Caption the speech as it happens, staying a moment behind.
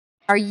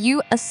Are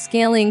you a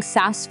scaling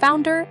SaaS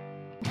founder?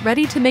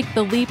 Ready to make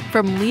the leap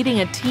from leading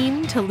a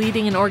team to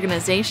leading an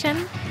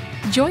organization?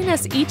 Join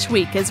us each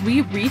week as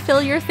we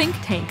refill your think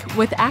tank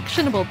with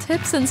actionable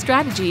tips and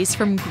strategies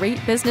from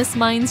great business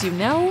minds you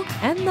know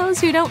and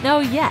those you don't know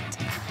yet.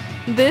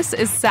 This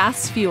is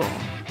SaaS Fuel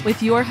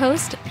with your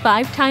host,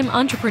 5-time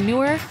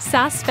entrepreneur,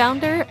 SaaS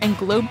founder, and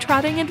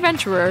globetrotting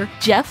adventurer,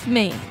 Jeff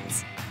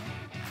Maines.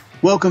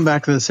 Welcome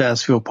back to the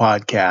SaaS Fuel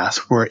podcast,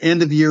 where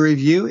end-of-year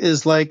review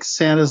is like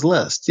Santa's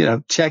list.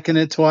 Checking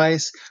it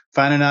twice,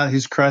 finding out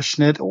who's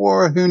crushing it,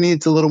 or who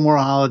needs a little more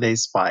holiday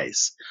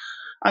spice.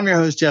 I'm your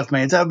host, Jeff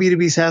Maines. How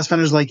B2B SaaS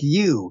founders like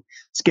you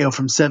scale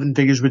from 7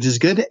 figures, which is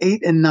good, to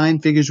 8 and 9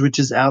 figures, which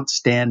is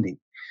outstanding.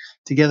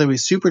 Together, we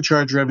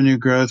supercharge revenue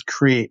growth,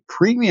 create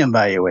premium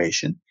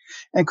valuation,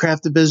 and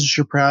craft a business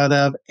you're proud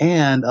of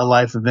and a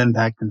life of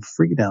impact and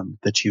freedom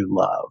that you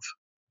love.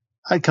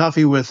 I had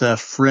coffee with a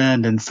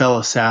friend and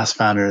fellow SaaS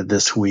founder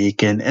this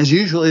week, and as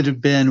usual, it had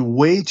been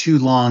way too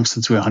long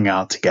since we hung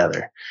out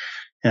together.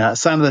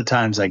 Sign of the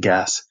times, I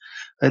guess.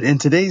 But in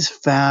today's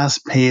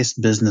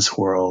fast-paced business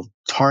world,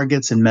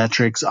 targets and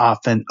metrics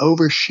often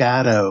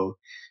overshadow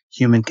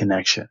human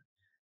connection.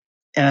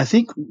 And I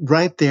think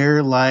right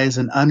there lies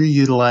an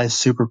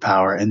underutilized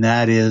superpower, and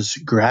that is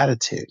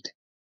gratitude.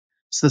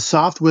 It's the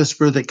soft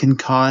whisper that can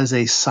cause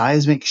a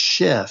seismic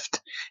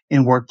shift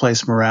in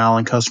workplace morale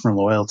and customer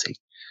loyalty.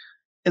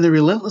 In the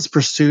relentless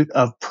pursuit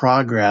of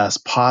progress,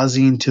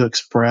 pausing to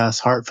express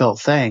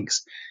heartfelt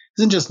thanks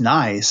isn't just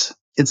nice,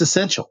 it's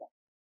essential.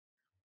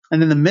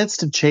 And in the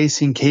midst of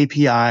chasing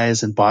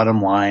KPIs and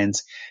bottom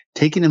lines,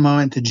 taking a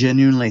moment to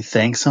genuinely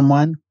thank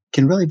someone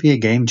can really be a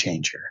game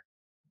changer.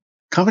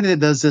 A company that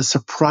does this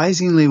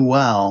surprisingly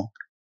well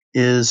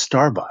is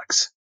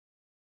Starbucks.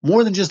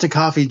 More than just a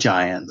coffee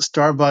giant,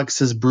 Starbucks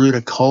has brewed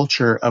a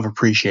culture of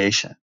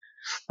appreciation.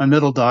 My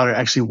middle daughter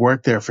actually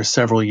worked there for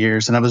several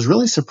years, and I was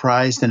really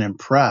surprised and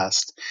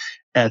impressed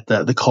at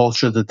the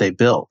culture that they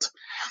built.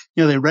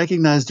 They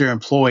recognize their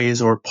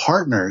employees, or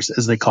partners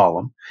as they call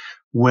them,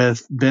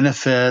 with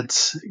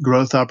benefits,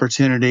 growth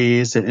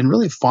opportunities, and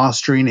really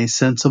fostering a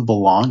sense of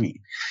belonging.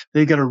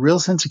 They've got a real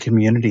sense of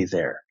community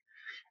there.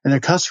 And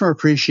their customer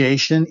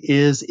appreciation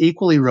is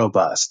equally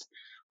robust.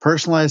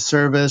 Personalized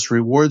service,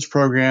 rewards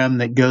program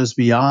that goes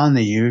beyond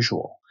the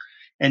usual.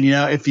 And,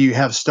 if you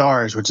have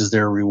stars, which is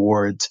their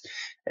rewards,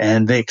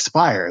 and they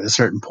expire at a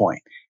certain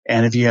point.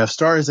 And if you have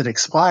stars that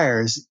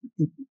expires,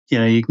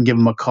 you can give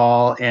them a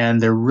call and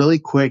they're really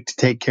quick to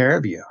take care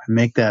of you and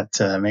make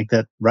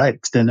that right,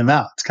 extend them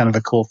out. It's kind of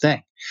a cool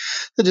thing.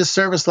 So just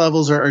service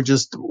levels are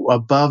just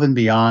above and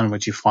beyond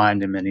what you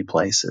find in many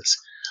places.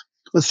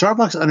 But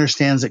Starbucks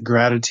understands that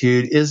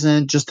gratitude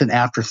isn't just an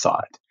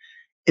afterthought.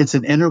 It's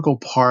an integral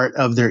part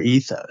of their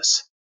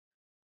ethos.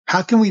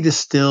 How can we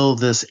distill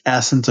this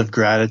essence of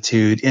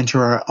gratitude into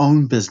our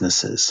own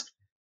businesses?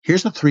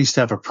 Here's a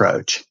 3-step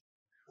approach.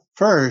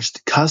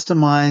 First,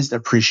 customized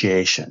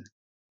appreciation.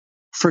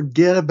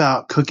 Forget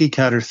about cookie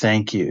cutter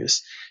thank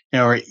yous,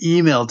 or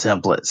email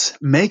templates.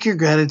 Make your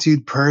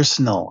gratitude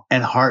personal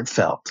and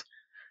heartfelt.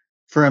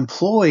 For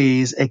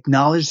employees,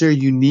 acknowledge their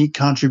unique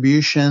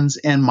contributions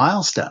and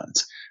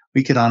milestones.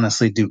 We could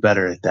honestly do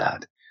better at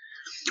that.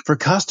 For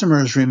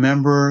customers,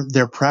 remember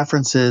their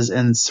preferences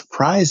and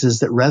surprises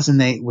that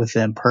resonate with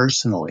them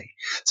personally.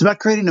 It's about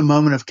creating a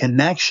moment of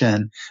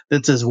connection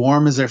that's as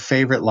warm as their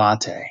favorite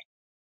latte.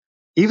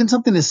 Even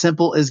something as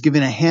simple as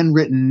giving a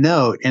handwritten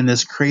note in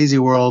this crazy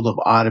world of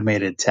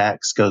automated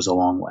text goes a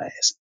long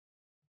ways.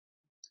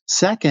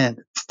 Second,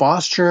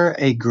 foster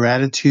a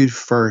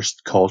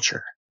gratitude-first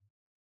culture.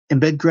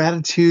 Embed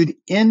gratitude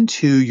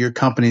into your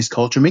company's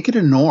culture. Make it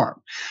a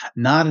norm,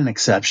 not an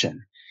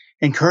exception.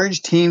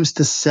 Encourage teams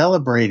to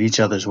celebrate each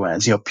other's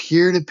wins.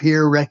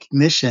 Peer-to-peer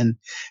recognition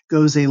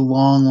goes a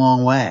long,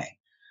 long way.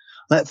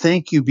 Let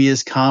thank you be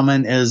as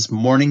common as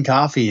morning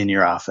coffee in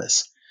your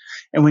office.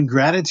 And when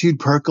gratitude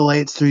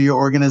percolates through your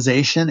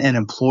organization and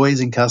employees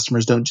and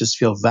customers don't just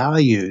feel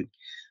valued,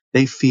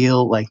 they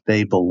feel like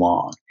they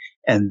belong.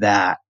 And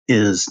that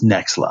is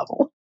next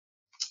level.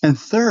 And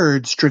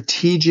third,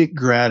 strategic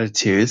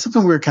gratitude. It's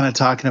something we were kind of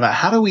talking about.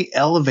 How do we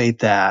elevate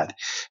that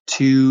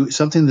to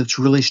something that's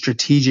really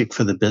strategic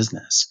for the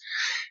business?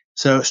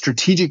 So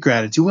strategic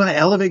gratitude. We want to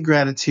elevate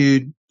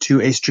gratitude to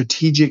a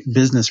strategic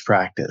business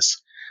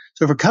practice.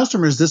 So for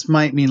customers, this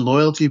might mean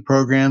loyalty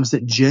programs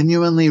that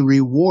genuinely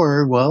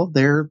reward,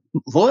 their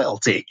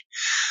loyalty.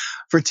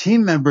 For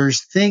team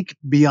members, think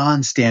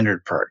beyond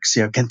standard perks.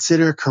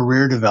 Consider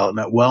career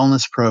development,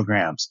 wellness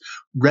programs,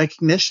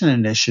 recognition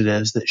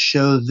initiatives that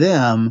show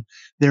them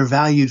they're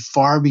valued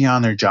far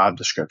beyond their job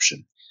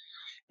description.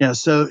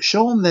 So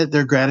show them that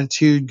their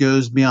gratitude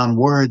goes beyond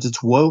words.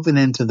 It's woven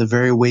into the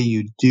very way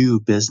you do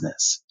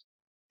business.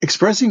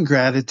 Expressing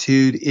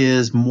gratitude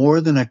is more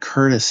than a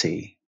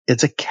courtesy.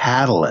 It's a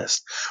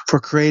catalyst for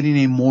creating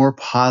a more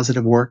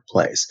positive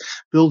workplace,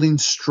 building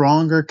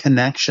stronger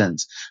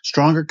connections,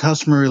 stronger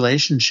customer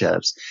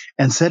relationships,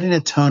 and setting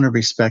a tone of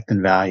respect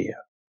and value.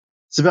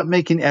 It's about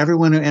making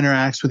everyone who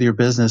interacts with your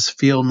business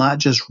feel not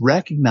just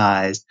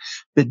recognized,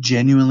 but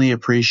genuinely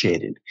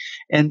appreciated.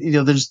 And,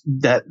 there's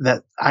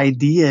that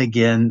idea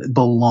again,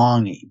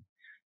 belonging.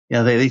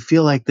 They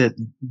feel like that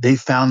they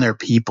found their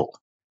people.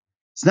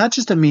 It's not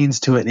just a means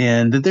to an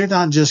end, that they're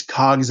not just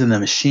cogs in the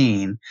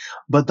machine,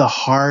 but the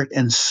heart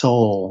and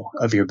soul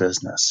of your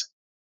business.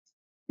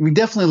 We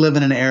definitely live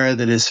in an era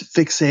that is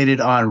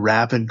fixated on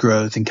rapid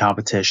growth and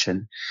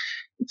competition.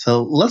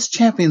 So let's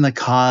champion the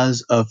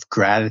cause of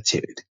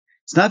gratitude.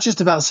 It's not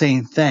just about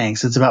saying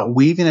thanks. It's about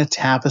weaving a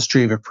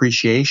tapestry of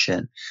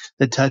appreciation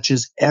that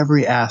touches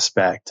every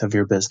aspect of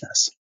your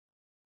business.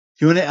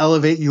 If you want to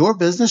elevate your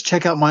business,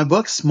 check out my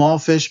book, Small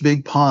Fish,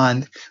 Big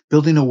Pond,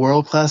 Building a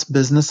World-Class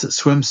Business That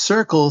Swims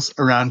Circles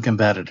Around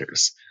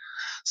Competitors.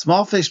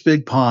 Small Fish,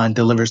 Big Pond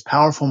delivers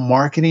powerful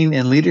marketing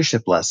and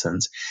leadership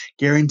lessons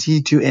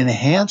guaranteed to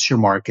enhance your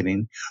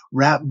marketing,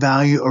 wrap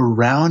value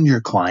around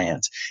your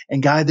clients,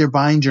 and guide their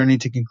buying journey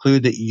to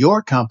conclude that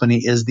your company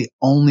is the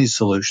only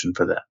solution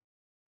for them.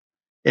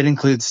 It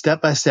includes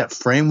step-by-step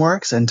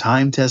frameworks and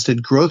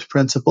time-tested growth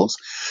principles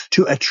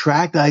to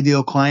attract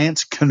ideal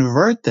clients,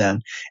 convert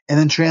them, and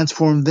then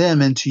transform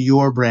them into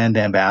your brand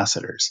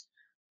ambassadors.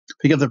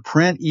 Pick up the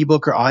print,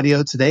 ebook, or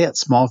audio today at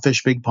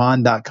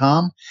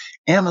smallfishbigpond.com,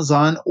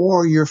 Amazon,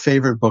 or your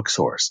favorite book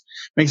source.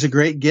 Makes a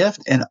great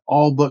gift, and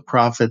all book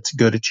profits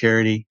go to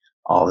charity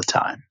all the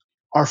time.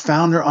 Our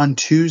founder on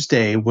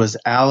Tuesday was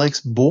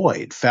Alex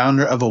Boyd,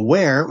 founder of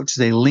Aware, which is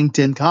a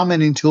LinkedIn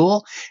commenting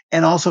tool,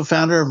 and also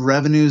founder of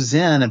Revenue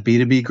Zen, a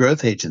B2B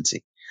growth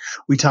agency.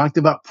 We talked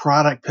about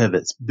product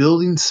pivots,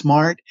 building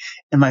smart,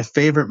 and my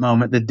favorite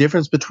moment, the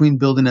difference between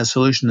building a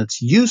solution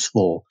that's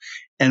useful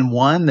and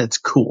one that's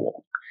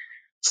cool.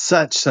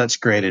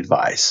 Such great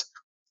advice.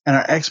 And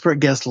our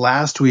expert guest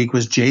last week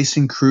was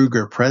Jason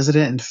Kruger,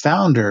 president and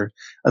founder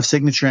of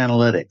Signature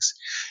Analytics.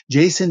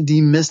 Jason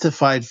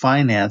demystified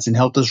finance and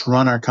helped us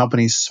run our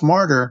company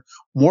smarter,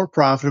 more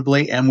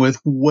profitably, and with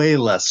way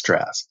less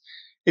stress.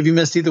 If you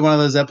missed either one of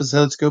those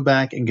episodes, go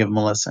back and give them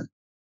a listen.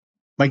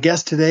 My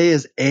guest today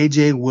is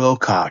AJ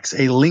Wilcox,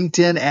 a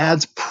LinkedIn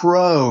ads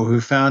pro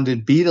who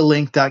founded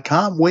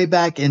beatalink.com way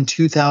back in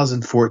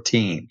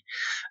 2014.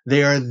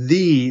 They are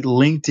the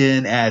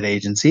LinkedIn ad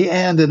agency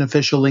and an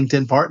official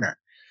LinkedIn partner.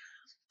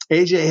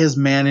 AJ has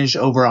managed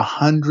over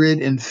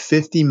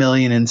 $150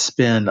 million in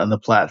spend on the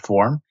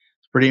platform.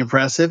 It's pretty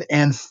impressive.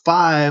 And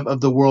 5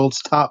 of the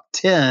world's top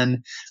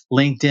 10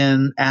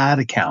 LinkedIn ad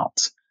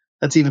accounts.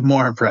 That's even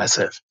more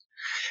impressive.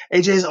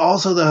 AJ is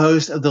also the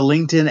host of the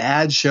LinkedIn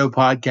Ad Show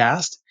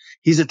podcast.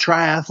 He's a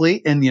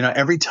triathlete, and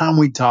every time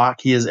we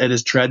talk, he is at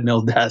his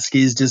treadmill desk.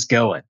 He's just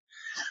going.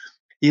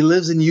 He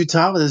lives in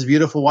Utah with his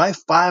beautiful wife,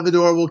 5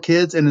 adorable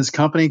kids, and his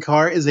company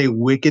car is a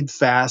wicked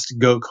fast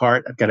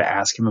go-kart. I've got to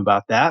ask him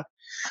about that.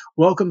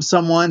 Welcome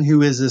someone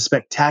who is as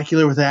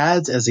spectacular with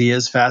ads as he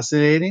is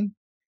fascinating,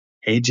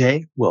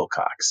 AJ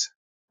Wilcox.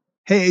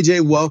 Hey,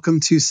 AJ, welcome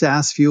to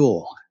SaaS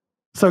Fuel.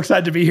 So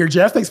excited to be here,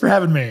 Jeff. Thanks for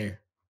having me.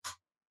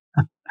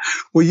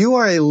 Well, you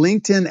are a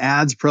LinkedIn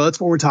ads pro. That's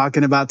what we're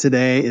talking about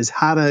today, is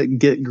how to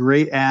get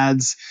great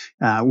ads,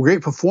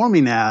 great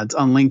performing ads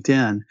on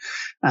LinkedIn.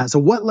 So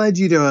what led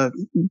you to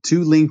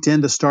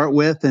LinkedIn to start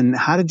with, and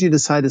how did you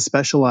decide to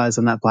specialize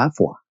on that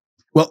platform?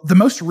 Well, the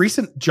most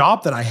recent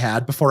job that I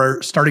had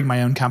before starting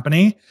my own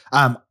company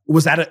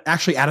was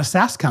actually at a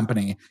SaaS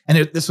company.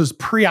 And this was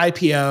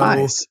pre-IPO.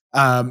 Nice.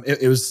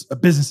 It was a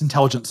business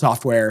intelligence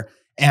software.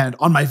 And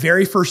on my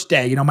very first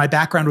day, my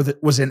background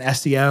was in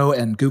SEO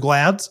and Google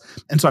Ads.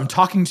 And so I'm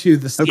talking to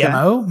the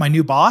CMO, my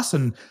new boss,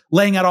 and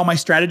laying out all my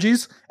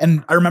strategies.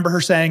 And I remember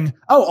her saying,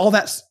 "Oh, all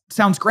that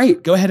sounds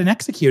great. Go ahead and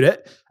execute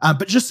it.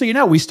 But just so you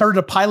know, we started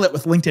a pilot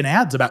with LinkedIn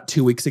Ads about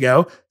 2 weeks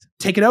ago.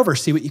 Take it over,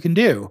 see what you can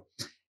do."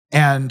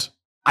 And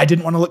I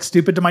didn't want to look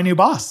stupid to my new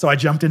boss. So I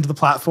jumped into the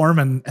platform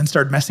and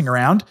started messing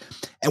around.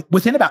 And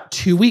within about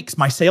 2 weeks,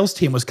 my sales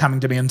team was coming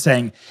to me and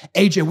saying,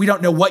 "AJ, we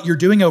don't know what you're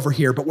doing over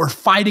here, but we're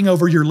fighting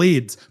over your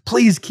leads.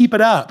 Please keep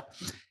it up."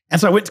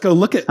 And so I went to go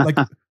look at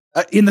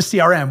in the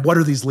CRM, what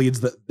are these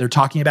leads that they're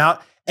talking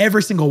about?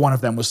 Every single one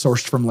of them was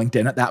sourced from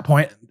LinkedIn at that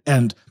point.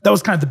 And that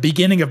was kind of the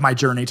beginning of my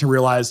journey to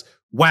realize,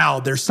 wow,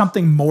 there's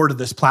something more to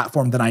this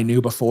platform than I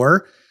knew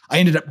before. I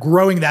ended up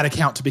growing that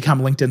account to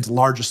become LinkedIn's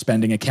largest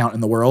spending account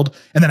in the world.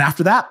 And then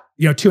after that,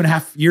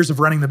 2.5 years of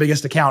running the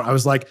biggest account, I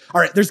was like,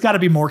 all right, there's got to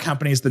be more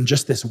companies than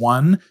just this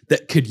one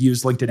that could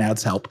use LinkedIn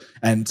ads help.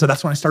 And so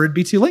that's when I started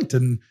B2 Linked,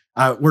 and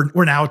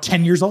we're now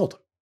 10 years old.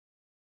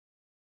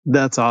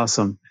 That's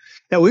awesome.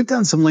 Yeah, we've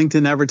done some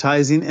LinkedIn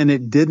advertising and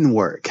it didn't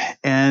work.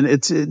 And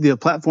the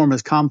platform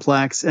is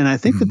complex. And I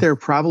think that there are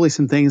probably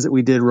some things that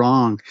we did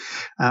wrong.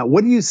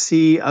 What do you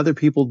see other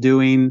people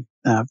doing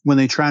when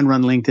they try and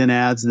run LinkedIn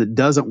ads that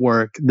doesn't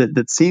work,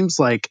 that seems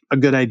like a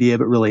good idea,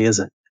 but really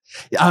isn't?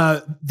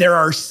 There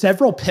are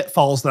several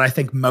pitfalls that I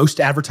think most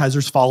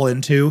advertisers fall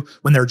into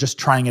when they're just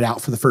trying it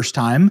out for the first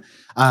time.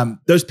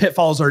 Those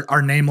pitfalls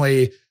are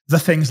namely the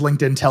things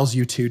LinkedIn tells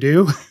you to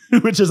do,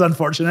 which is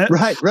unfortunate.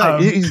 Right.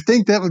 You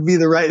think that would be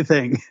the right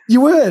thing.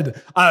 You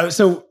would.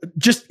 So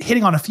just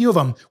hitting on a few of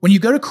them, when you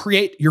go to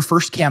create your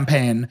first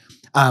campaign,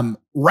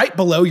 Right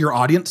below your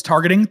audience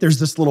targeting, there's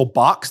this little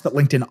box that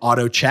LinkedIn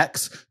auto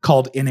checks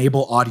called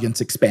Enable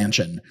Audience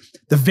Expansion.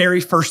 The very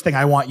first thing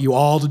I want you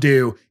all to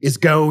do is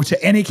go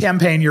to any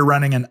campaign you're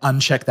running and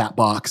uncheck that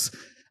box.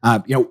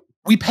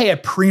 We pay a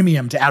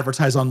premium to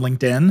advertise on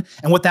LinkedIn.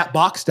 And what that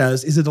box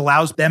does is it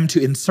allows them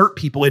to insert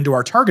people into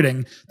our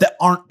targeting that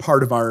aren't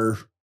part of our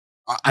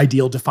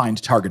ideal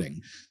defined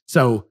targeting.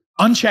 So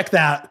uncheck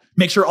that.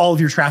 Make sure all of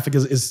your traffic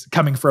is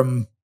coming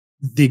from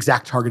the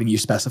exact targeting you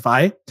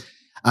specify.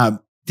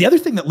 The other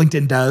thing that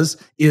LinkedIn does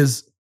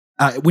is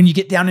when you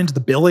get down into the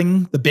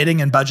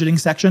bidding and budgeting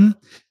section,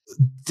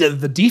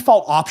 the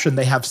default option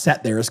they have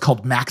set there is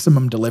called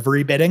maximum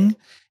delivery bidding.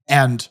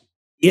 And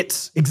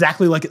it's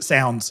exactly like it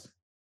sounds.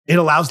 It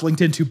allows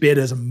LinkedIn to bid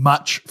as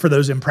much for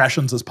those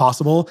impressions as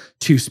possible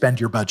to spend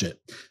your budget,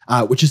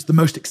 which is the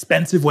most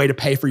expensive way to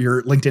pay for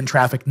your LinkedIn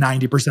traffic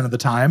 90% of the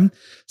time.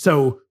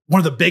 So one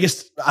of the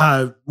biggest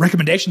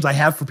recommendations I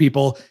have for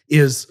people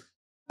is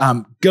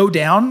go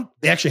down.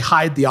 They actually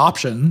hide the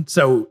option.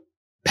 So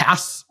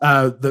pass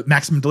the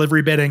maximum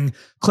delivery bidding,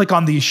 click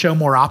on the show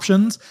more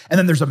options, and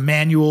then there's a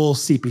manual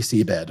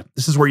CPC bid.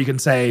 This is where you can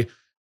say,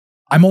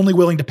 I'm only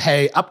willing to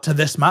pay up to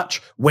this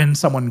much when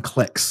someone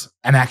clicks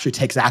and actually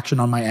takes action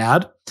on my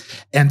ad.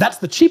 And that's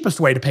the cheapest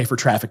way to pay for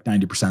traffic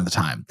 90% of the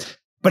time.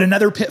 But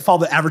another pitfall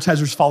that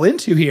advertisers fall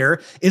into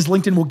here is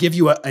LinkedIn will give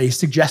you a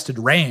suggested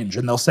range.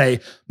 And they'll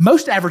say,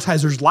 most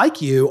advertisers like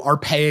you are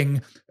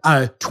paying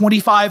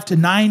 $25 to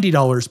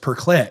 $90 per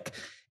click.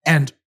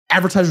 And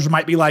advertisers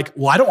might be like,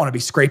 well, I don't want to be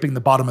scraping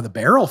the bottom of the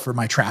barrel for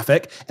my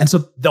traffic. And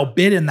so they'll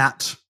bid in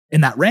that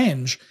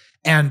range.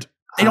 And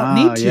they don't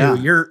need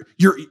to.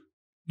 Yeah.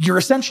 You're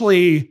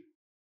essentially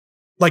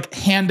like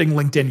handing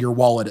LinkedIn your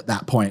wallet at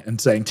that point and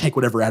saying, take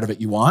whatever out of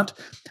it you want.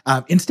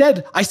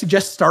 Instead, I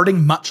suggest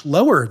starting much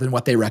lower than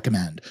what they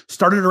recommend.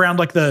 Start it around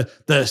like the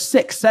 $6,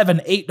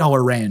 $7,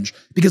 $8 range,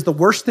 because the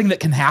worst thing that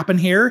can happen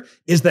here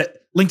is that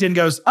LinkedIn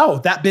goes, oh,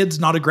 that bid's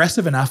not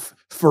aggressive enough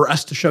for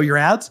us to show your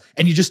ads,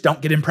 and you just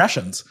don't get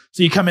impressions.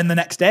 So you come in the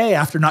next day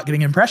after not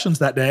getting impressions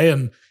that day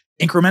and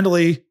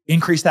incrementally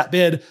increase that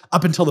bid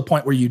up until the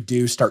point where you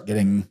do start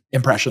getting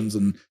impressions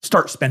and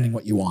start spending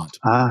what you want.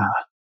 That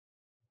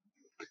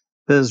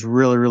is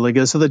really, really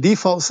good. So the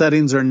default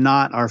settings are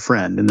not our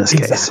friend in this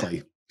case.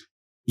 Exactly.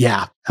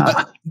 Yeah.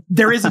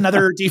 There is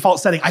another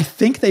default setting. I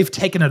think they've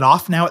taken it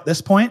off now at this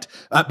point,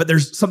 but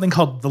there's something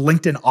called the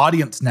LinkedIn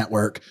Audience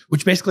Network,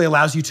 which basically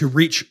allows you to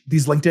reach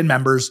these LinkedIn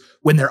members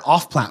when they're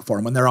off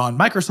platform, when they're on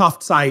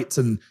Microsoft sites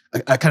and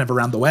kind of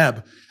around the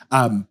web.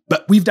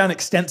 But we've done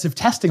extensive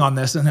testing on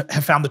this and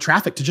have found the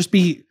traffic to just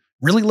be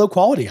really low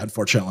quality,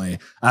 unfortunately.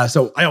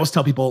 So I always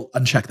tell people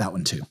uncheck that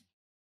one too.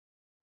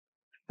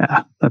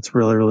 Yeah, that's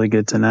really, really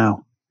good to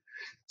know.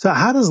 So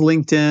how does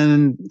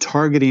LinkedIn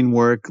targeting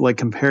work like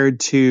compared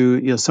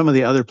to some of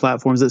the other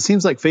platforms? It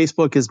seems like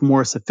Facebook is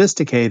more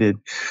sophisticated,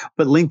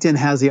 but LinkedIn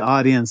has the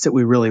audience that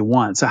we really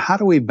want. So how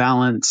do we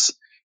balance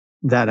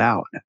that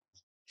out?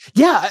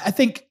 Yeah, I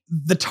think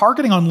the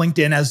targeting on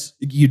LinkedIn, as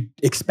you'd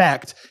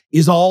expect,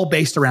 is all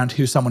based around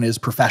who someone is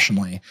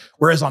professionally.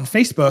 Whereas on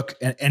Facebook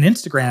and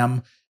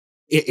Instagram,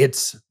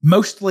 it's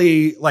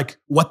mostly like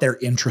what they're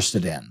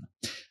interested in.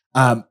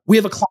 We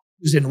have a client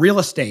who's in real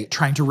estate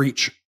trying to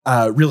reach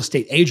real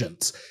estate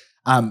agents.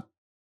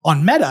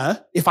 On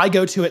Meta, if I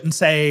go to it and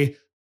say,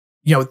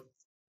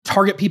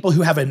 target people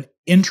who have an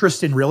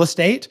interest in real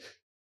estate,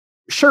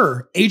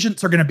 sure,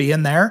 agents are going to be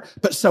in there,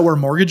 but so are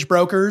mortgage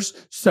brokers,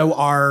 so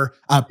are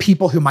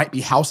people who might be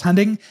house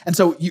hunting. And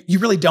so you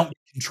really don't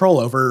get control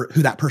over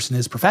who that person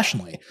is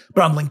professionally.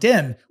 But on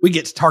LinkedIn, we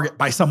get to target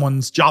by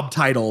someone's job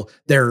title,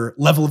 their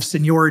level of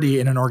seniority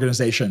in an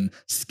organization,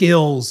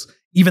 skills,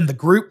 even the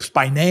groups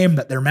by name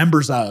that they're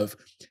members of.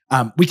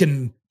 We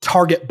can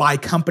target by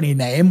company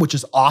name, which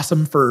is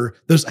awesome for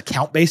those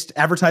account-based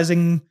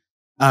advertising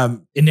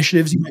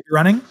initiatives you might be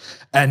running.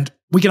 And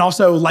we can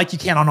also, like you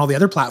can on all the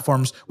other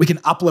platforms, we can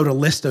upload a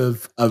list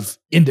of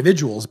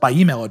individuals by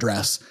email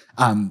address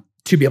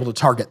to be able to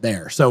target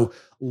there. So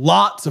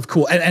lots of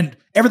cool, and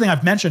everything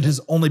I've mentioned has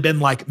only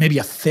been like maybe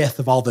a fifth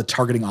of all the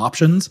targeting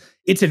options.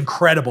 It's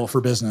incredible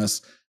for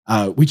business.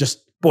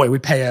 We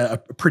pay a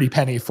pretty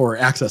penny for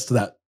access to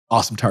that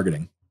awesome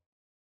targeting.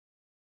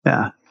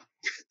 Yeah.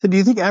 So do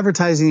you think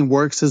advertising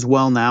works as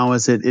well now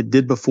as it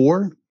did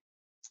before?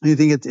 Do you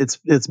think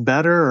it's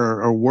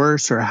better or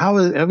worse, or how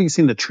have you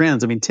seen the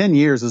trends? I mean, 10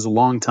 years is a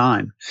long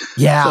time.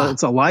 Yeah. So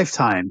it's a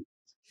lifetime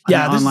in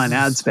the online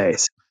ad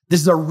space.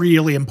 This is a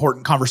really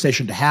important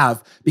conversation to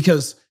have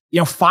because,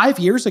 5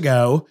 years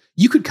ago,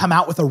 you could come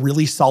out with a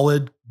really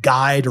solid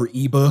guide or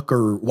ebook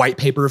or white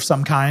paper of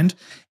some kind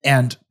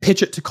and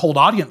pitch it to cold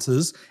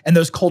audiences. And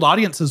those cold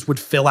audiences would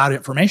fill out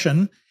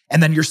information.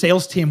 And then your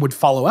sales team would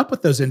follow up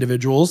with those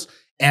individuals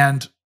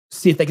and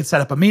see if they could set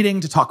up a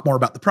meeting to talk more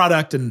about the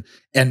product and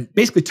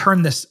basically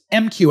turn this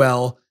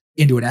MQL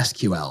into an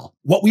SQL.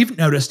 What we've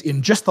noticed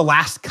in just the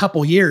last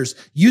couple years,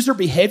 user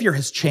behavior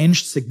has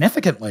changed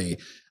significantly.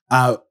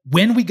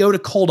 When we go to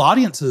cold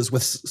audiences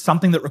with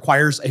something that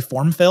requires a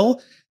form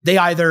fill, they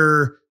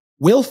either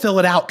will fill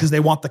it out because they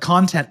want the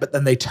content, but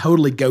then they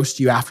totally ghost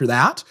you after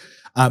that.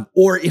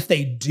 Or if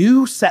they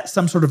do set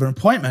some sort of an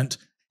appointment,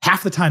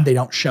 half the time they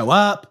don't show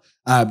up.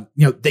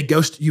 They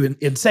ghost you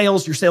in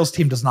sales. Your sales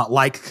team does not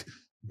like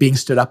being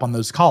stood up on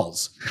those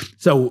calls.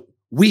 So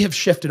we have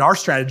shifted our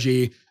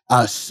strategy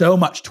so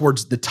much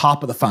towards the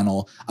top of the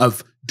funnel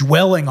of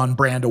dwelling on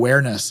brand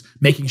awareness,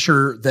 making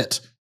sure that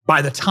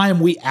by the time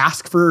we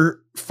ask for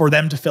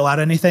them to fill out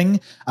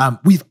anything,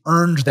 we've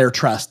earned their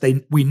trust.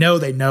 We know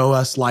they know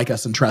us, like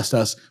us, and trust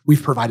us.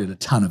 We've provided a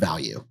ton of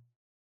value.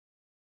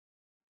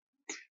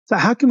 So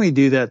how can we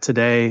do that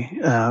today?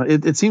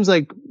 It seems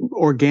like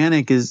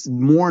organic is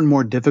more and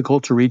more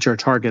difficult to reach our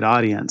target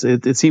audience.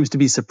 It seems to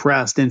be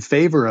suppressed in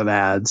favor of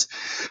ads.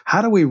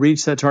 How do we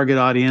reach that target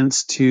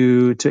audience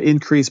to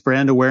increase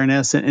brand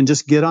awareness and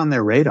just get on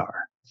their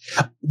radar?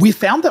 We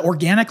found that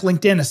organic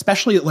LinkedIn,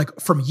 especially like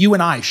from you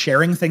and I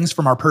sharing things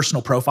from our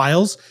personal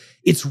profiles,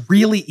 it's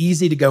really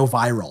easy to go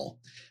viral.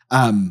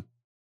 And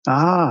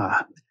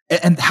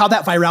how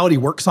that virality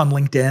works on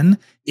LinkedIn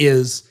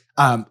is,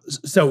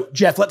 so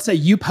Jeff, let's say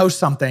you post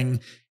something,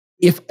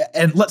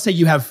 and let's say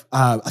you have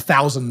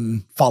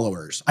 1,000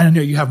 followers. I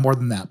know you have more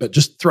than that, but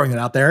just throwing it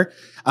out there.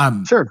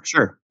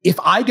 Sure. If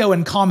I go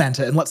and comment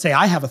it, and let's say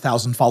I have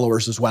 1,000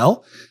 followers as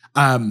well,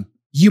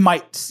 you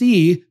might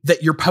see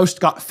that your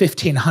post got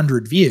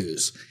 1,500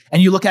 views,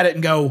 and you look at it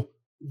and go,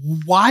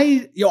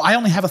 why, I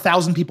only have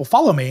 1,000 people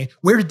follow me.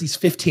 Where did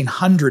these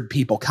 1,500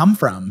 people come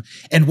from?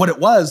 And what it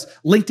was,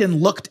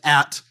 LinkedIn looked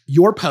at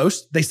your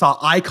post, they saw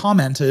I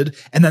commented,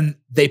 and then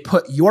they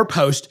put your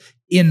post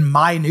in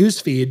my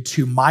newsfeed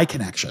to my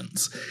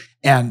connections.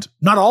 And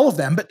not all of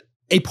them, but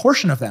a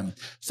portion of them.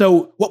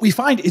 So what we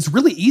find is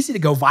really easy to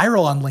go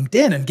viral on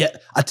LinkedIn and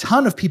get a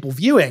ton of people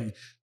viewing.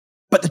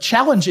 But the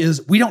challenge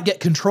is we don't get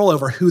control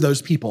over who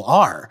those people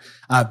are.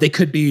 They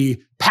could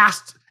be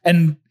past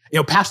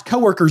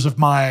coworkers of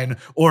mine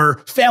or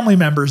family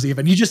members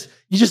even. You just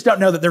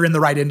don't know that they're in the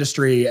right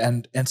industry.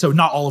 And so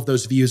not all of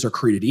those views are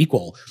created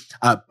equal.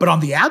 But on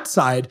the ad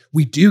side,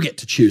 we do get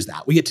to choose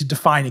that. We get to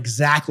define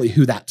exactly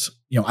who that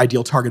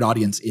ideal target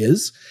audience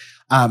is.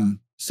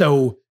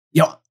 So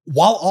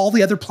while all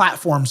the other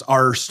platforms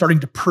are starting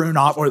to prune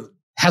off,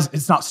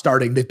 it's not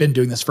starting, they've been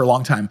doing this for a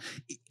long time,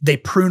 they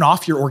prune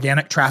off your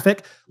organic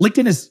traffic.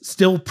 LinkedIn is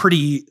still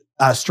pretty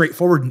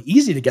straightforward and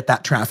easy to get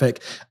that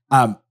traffic.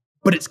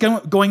 But it's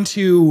going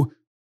to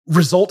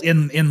result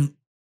in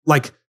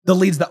like the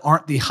leads that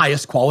aren't the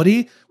highest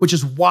quality, which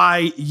is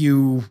why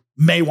you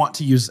may want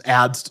to use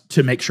ads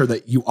to make sure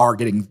that you are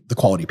getting the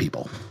quality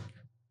people.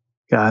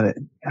 Got it.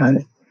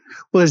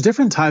 Well, there's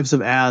different types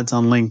of ads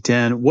on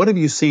LinkedIn. What have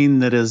you seen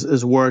that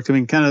has worked? I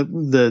mean, kind of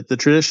the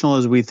traditional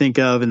as we think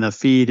of in the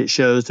feed, it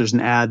shows there's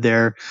an ad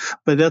there,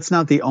 but that's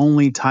not the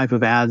only type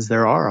of ads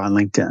there are on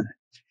LinkedIn.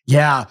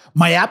 Yeah,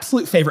 my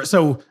absolute favorite.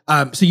 So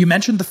you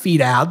mentioned the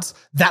feed ads.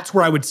 That's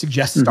where I would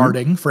suggest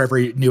starting for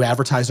every new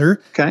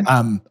advertiser. Okay.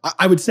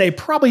 I would say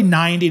probably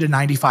 90 to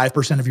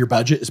 95% of your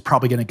budget is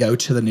probably going to go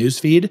to the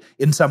newsfeed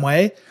in some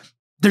way.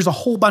 There's a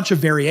whole bunch of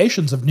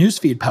variations of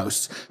newsfeed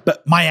posts,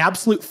 but my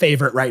absolute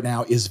favorite right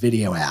now is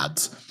video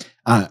ads.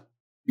 If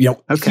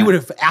you would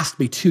have asked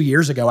me 2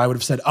 years ago, I would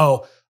have said,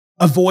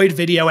 avoid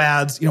video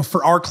ads.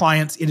 For our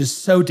clients, it is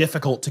so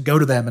difficult to go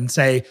to them and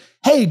say,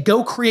 hey,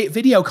 go create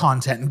video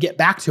content and get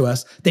back to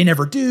us. They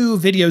never do.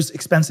 Video's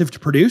expensive to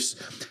produce.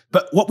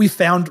 But what we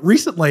found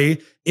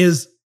recently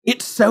is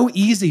it's so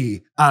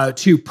easy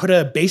to put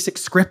a basic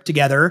script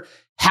together,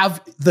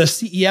 have the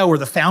CEO or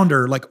the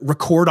founder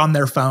record on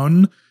their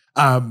phone,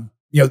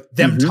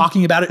 them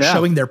talking about it,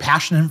 showing their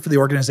passion for the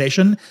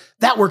organization.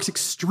 That works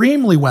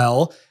extremely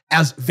well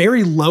as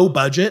very low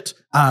budget.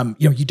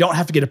 You don't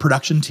have to get a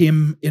production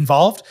team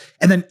involved.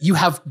 And then you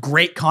have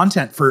great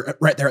content for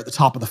right there at the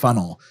top of the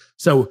funnel.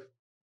 So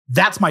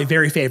that's my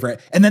very favorite.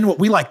 And then what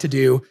we like to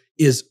do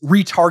is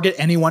retarget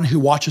anyone who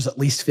watches at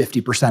least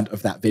 50%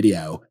 of that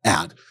video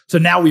ad. So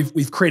now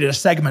we've created a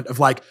segment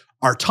of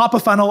our top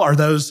of funnel are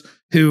those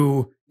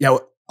who,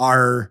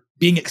 are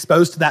being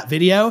exposed to that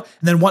video. And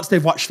then once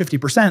they've watched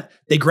 50%,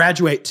 they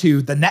graduate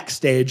to the next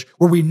stage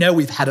where we know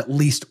we've had at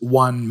least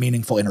one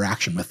meaningful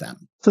interaction with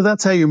them. So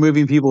that's how you're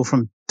moving people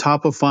from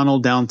top of funnel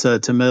down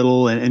to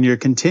middle, and you're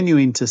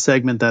continuing to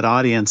segment that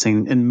audience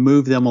and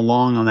move them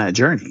along on that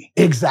journey.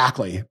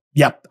 Exactly.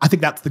 Yep. I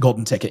think that's the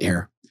golden ticket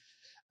here.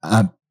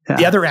 The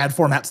other ad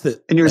formats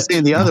and you were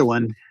saying the other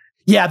one.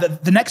 Yeah,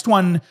 the next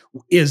one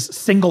is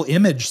single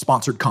image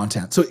sponsored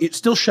content. So it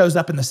still shows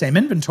up in the same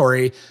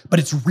inventory, but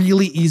it's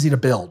really easy to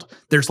build.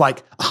 There's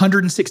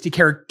 160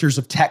 characters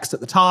of text at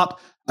the top,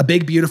 a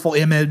big, beautiful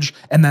image,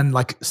 and then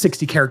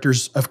 60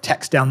 characters of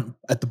text down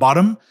at the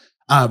bottom.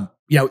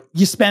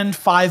 You spend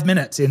 5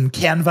 minutes in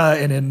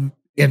Canva and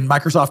in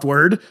Microsoft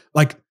Word,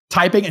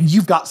 typing, and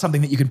you've got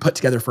something that you can put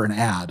together for an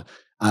ad,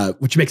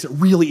 which makes it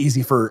really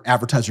easy for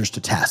advertisers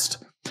to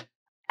test.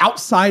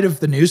 Outside of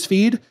the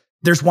newsfeed,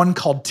 there's one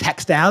called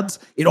text ads.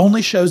 It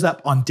only shows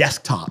up on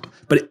desktop,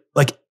 but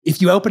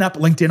if you open up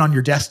LinkedIn on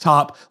your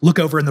desktop, look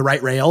over in the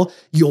right rail,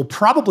 you'll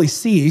probably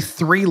see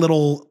 3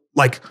 little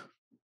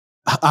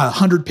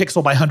 100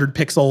 pixel by 100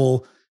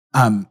 pixel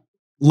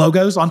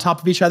logos on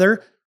top of each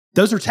other.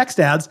 Those are text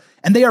ads,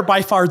 and they are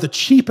by far the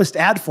cheapest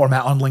ad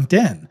format on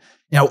LinkedIn.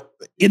 Now,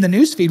 in the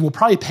newsfeed, we'll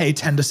probably pay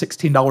 $10 to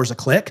 $16 a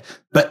click,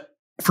 but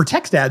for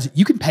text ads,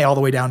 you can pay all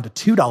the way down to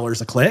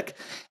 $2 a click,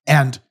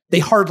 and they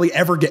hardly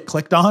ever get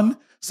clicked on.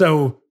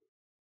 So,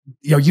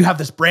 you have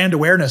this brand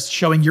awareness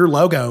showing your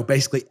logo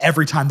basically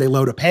every time they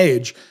load a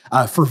page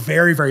for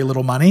very, very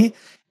little money.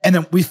 And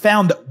then we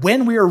found that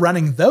when we are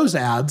running those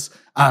ads,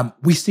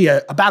 we see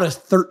about a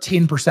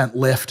 13%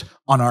 lift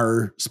on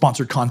our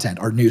sponsored content,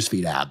 our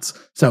newsfeed ads.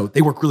 So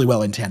they work really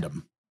well in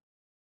tandem.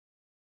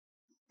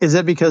 Is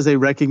that because they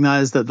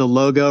recognize that the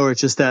logo or it's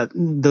just that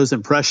those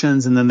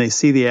impressions and then they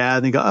see the ad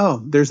and they go,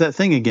 oh, there's that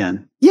thing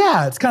again?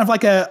 Yeah, it's kind of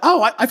like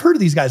I've heard of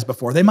these guys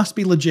before. They must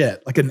be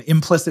legit, like an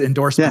implicit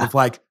endorsement of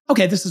like,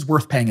 okay, this is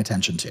worth paying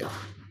attention to.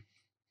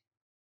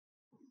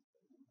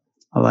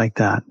 I like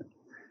that.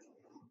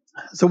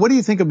 So what do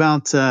you think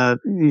about,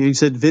 you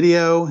said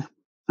video,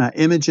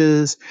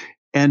 images,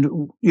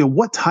 and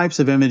what types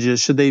of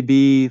images? Should they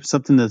be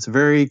something that's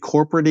very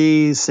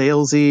corporate-y,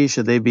 salesy?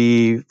 Should they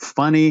be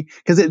funny?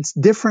 Because it's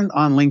different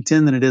on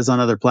LinkedIn than it is on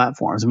other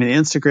platforms. I mean,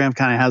 Instagram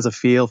kind of has a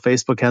feel.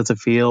 Facebook has a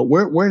feel.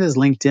 Where does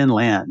LinkedIn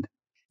land?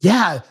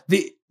 Yeah,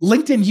 the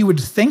LinkedIn, you would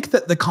think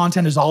that the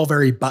content is all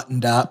very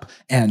buttoned up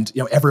and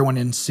everyone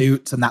in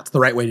suits, and that's the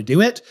right way to do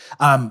it.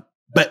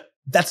 But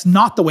that's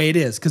not the way it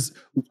is, because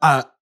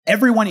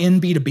everyone in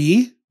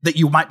B2B that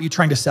you might be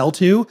trying to sell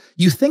to,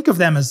 you think of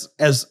them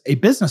as a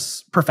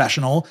business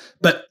professional,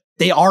 but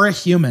they are a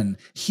human.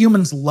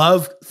 Humans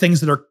love things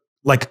that are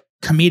like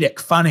comedic,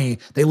 funny.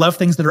 They love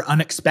things that are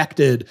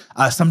unexpected,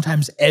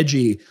 sometimes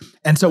edgy.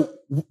 And so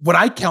what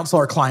I counsel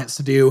our clients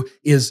to do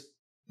is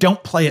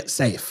don't play it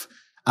safe.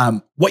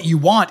 What you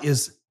want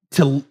is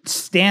to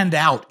stand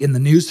out in the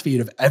newsfeed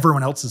of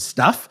everyone else's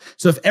stuff.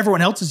 So if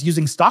everyone else is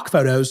using stock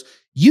photos,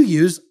 you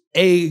use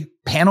a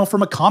panel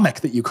from a comic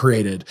that you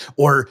created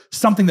or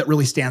something that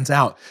really stands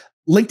out.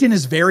 LinkedIn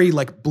is very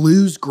like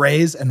blues,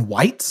 grays, and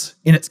whites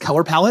in its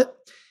color palette.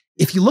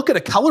 If you look at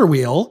a color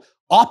wheel,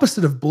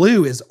 opposite of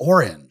blue is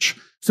orange.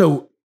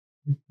 So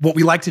what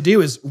we like to do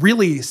is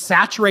really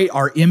saturate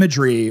our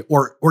imagery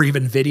or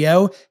even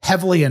video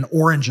heavily in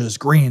oranges,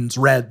 greens,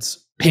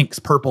 reds, pinks,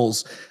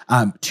 purples,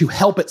 to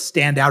help it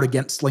stand out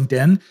against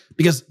LinkedIn,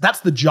 because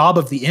that's the job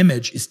of the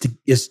image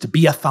is to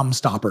be a thumb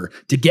stopper,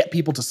 to get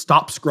people to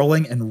stop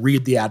scrolling and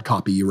read the ad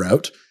copy you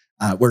wrote,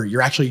 where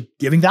you're actually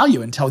giving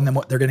value and telling them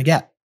what they're going to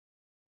get.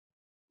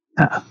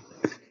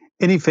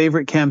 Any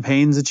favorite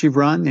campaigns that you've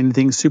run?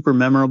 Anything super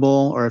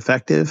memorable or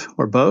effective,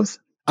 or both?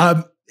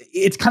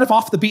 It's kind of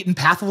off the beaten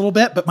path a little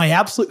bit, but my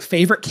absolute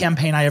favorite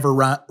campaign I ever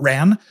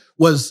ran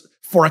was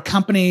for a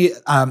company.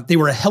 They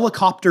were a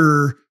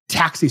helicopter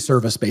taxi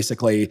service,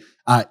 basically,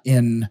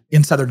 in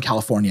Southern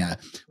California.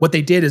 What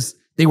they did is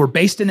they were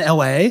based in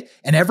LA,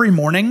 and every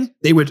morning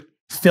they would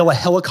fill a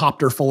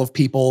helicopter full of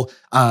people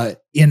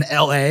in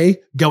LA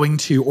going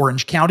to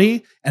Orange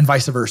County and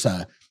vice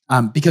versa.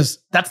 Because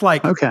that's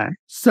like,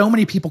 so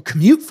many people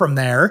commute from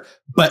there,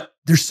 but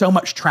there's so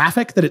much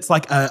traffic that it's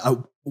like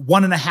a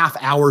 1.5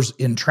 hours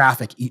in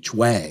traffic each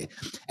way.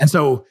 And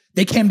so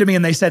they came to me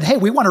and they said, hey,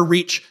 we want to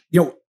reach,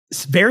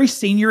 very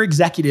senior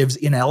executives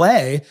in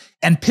LA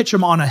and pitch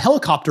them on a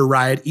helicopter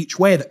ride each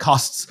way that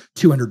costs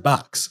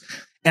 $200.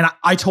 And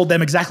I told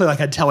them exactly like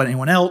I'd tell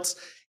anyone else,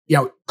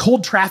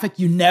 cold traffic,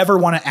 you never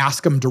want to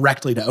ask them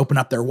directly to open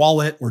up their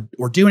wallet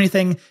or do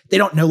anything. They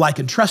don't know, like,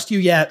 and trust you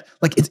yet.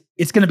 Like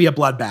it's going to be a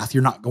bloodbath.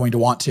 You're not going to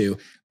want to.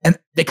 And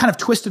they kind of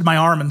twisted my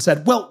arm and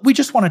said, well, we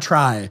just want to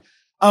try.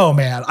 Oh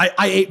man, I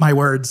ate my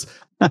words.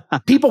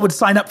 People would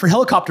sign up for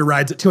helicopter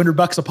rides at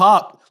 $200 a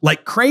pop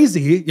like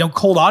crazy,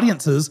 cold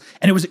audiences,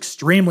 and it was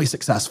extremely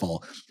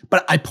successful.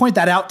 But I point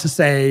that out to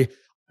say,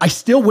 I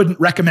still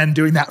wouldn't recommend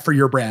doing that for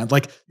your brand.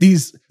 Like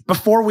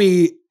before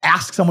we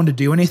ask someone to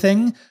do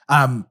anything,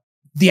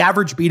 the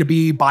average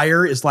B2B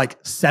buyer is like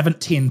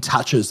 17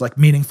 touches, like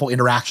meaningful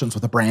interactions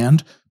with a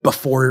brand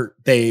before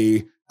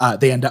they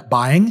end up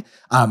buying.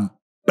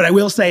 But I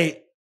will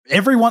say,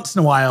 every once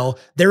in a while,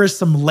 there is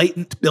some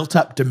latent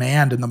built-up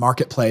demand in the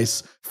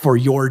marketplace for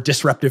your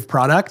disruptive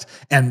product.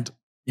 And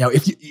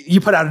if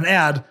you put out an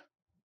ad,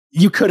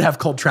 you could have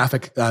cold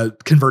traffic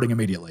converting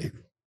immediately.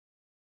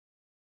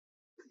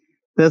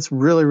 That's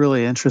really,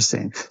 really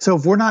interesting. So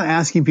if we're not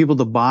asking people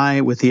to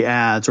buy with the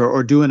ads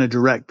or doing a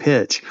direct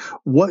pitch,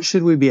 what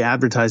should we be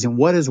advertising?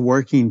 What is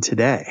working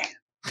today?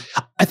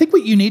 I think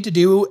what you need to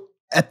do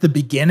at the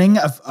beginning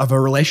of a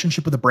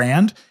relationship with a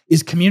brand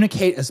is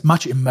communicate as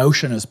much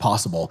emotion as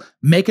possible.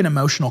 Make an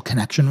emotional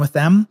connection with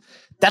them.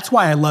 That's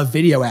why I love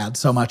video ads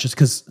so much, is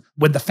because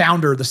when the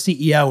founder, the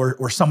CEO,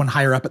 or someone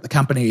higher up at the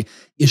company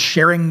is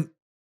sharing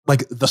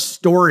like the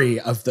story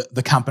of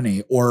the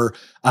company or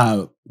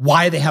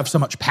why they have so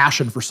much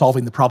passion for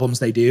solving the problems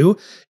they do,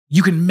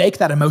 you can make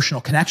that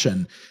emotional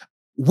connection.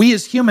 We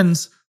as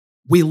humans,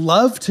 we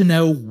love to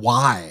know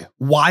why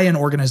an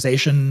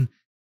organization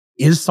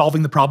is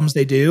solving the problems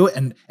they do,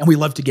 and we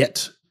love to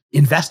get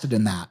invested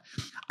in that.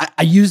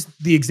 I use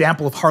the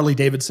example of Harley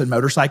Davidson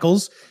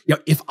motorcycles.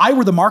 If I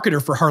were the marketer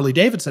for Harley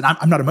Davidson,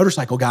 I'm not a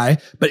motorcycle guy,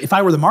 but if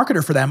I were the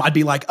marketer for them, I'd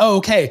be like, oh,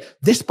 okay,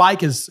 this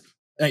bike is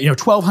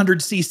 1,200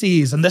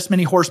 cc's and this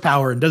many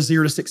horsepower and does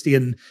 0 to 60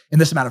 in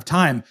this amount of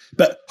time.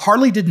 But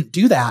Harley didn't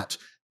do that.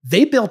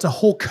 They built a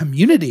whole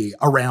community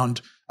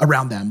around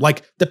them.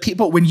 Like the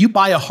people, when you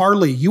buy a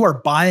Harley, you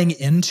are buying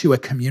into a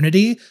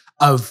community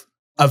of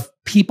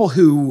people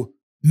who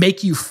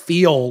make you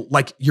feel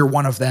like you're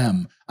one of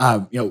them.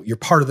 You're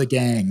part of the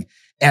gang.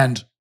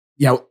 And,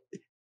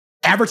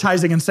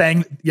 advertising and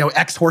saying,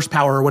 X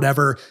horsepower or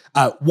whatever,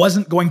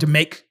 wasn't going to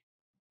make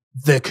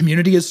the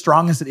community as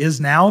strong as it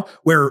is now,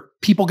 where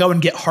people go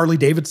and get Harley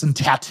Davidson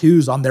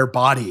tattoos on their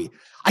body.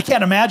 I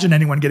can't imagine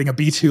anyone getting a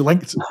B2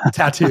 linked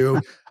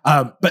tattoo.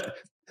 But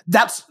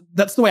that's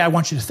the way I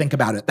want you to think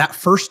about it. That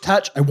first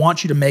touch, I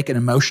want you to make an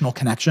emotional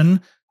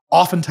connection,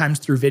 oftentimes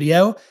through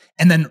video,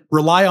 and then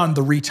rely on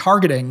the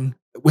retargeting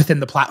within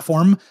the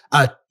platform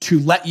to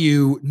let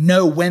you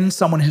know when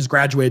someone has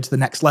graduated to the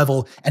next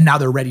level and now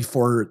they're ready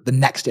for the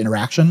next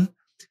interaction.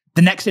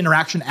 The next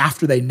interaction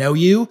after they know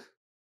you,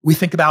 we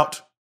think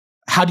about,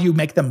 how do you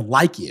make them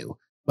like you?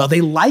 Well,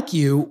 they like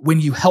you when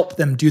you help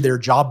them do their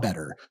job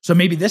better. So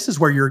maybe this is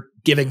where you're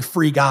giving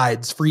free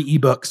guides, free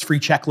ebooks, free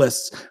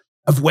checklists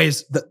of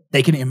ways that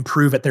they can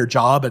improve at their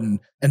job and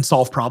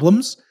solve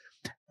problems.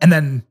 And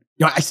then,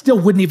 I still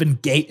wouldn't even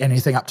gate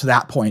anything up to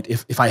that point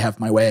if I have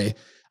my way.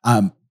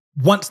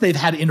 Once they've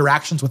had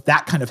interactions with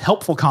that kind of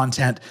helpful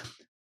content,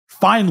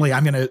 finally,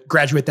 I'm going to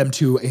graduate them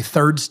to a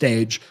third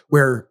stage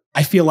where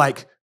I feel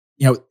like,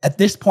 at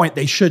this point,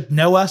 they should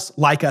know us,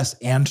 like us,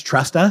 and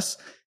trust us.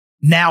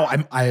 Now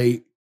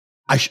I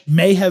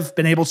may have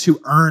been able to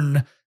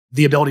earn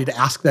the ability to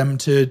ask them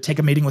to take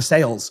a meeting with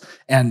sales.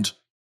 And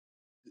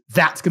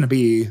that's going to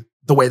be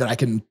the way that I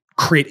can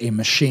create a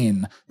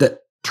machine that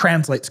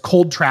translates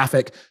cold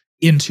traffic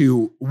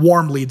into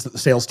warm leads that the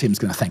sales team is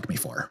going to thank me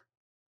for.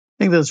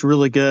 I think that's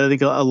really good. I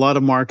think a lot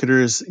of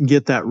marketers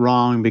get that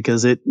wrong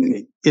because it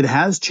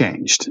has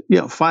changed.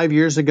 5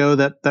 years ago,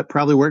 that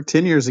probably worked.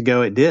 10 years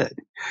ago, it did.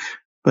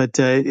 But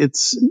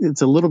it's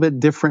a little bit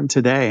different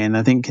today, and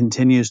I think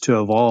continues to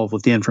evolve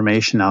with the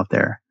information out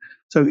there.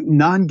 So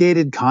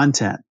non-gated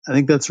content, I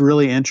think that's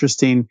really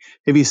interesting.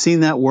 Have you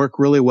seen that work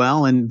really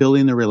well in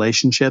building the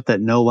relationship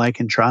that know, like,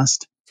 and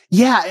trust?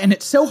 Yeah, and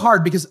it's so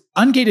hard because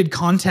ungated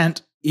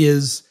content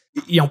is,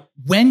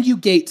 when you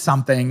gate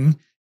something,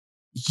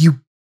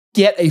 you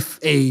get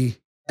a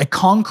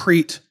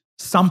concrete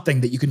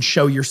something that you can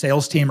show your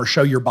sales team or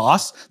show your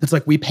boss that's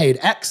like, we paid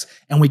X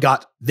and we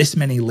got this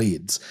many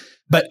leads.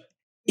 But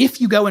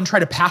if you go and try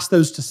to pass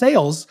those to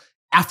sales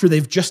after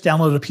they've just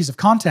downloaded a piece of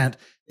content,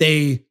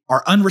 they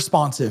are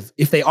unresponsive.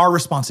 If they are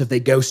responsive, they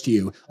ghost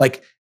you.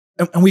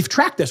 And we've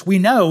tracked this. We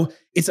know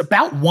it's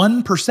about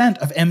 1%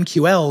 of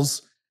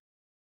MQLs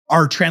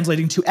are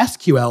translating to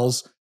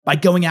SQLs by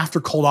going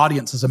after cold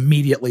audiences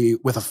immediately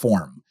with a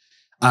form.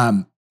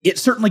 It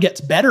certainly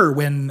gets better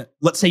when,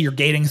 let's say, you're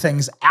gating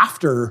things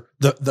after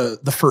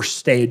the first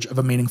stage of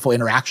a meaningful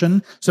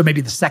interaction. So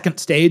maybe the second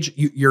stage,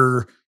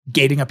 you're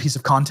gating a piece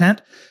of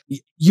content.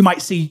 You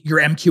might see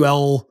your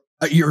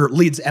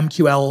leads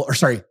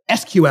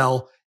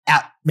SQL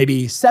at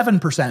maybe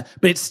 7%,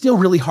 but it's still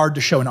really hard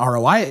to show an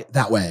ROI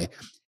that way.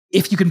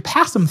 If you can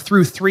pass them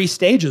through 3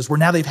 stages where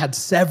now they've had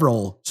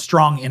several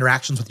strong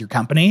interactions with your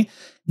company,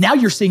 now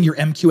you're seeing your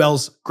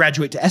MQLs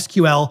graduate to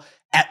SQL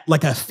at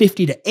like a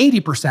 50 to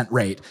 80%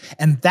 rate.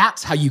 And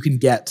that's how you can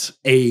get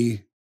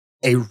a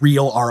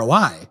real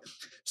ROI.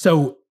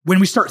 So when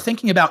we start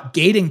thinking about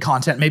gating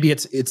content, maybe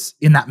it's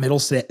in that middle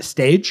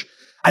stage.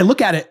 I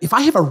look at it, if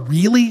I have a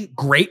really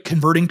great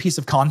converting piece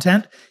of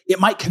content, it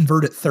might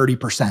convert at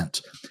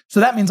 30%. So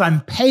that means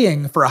I'm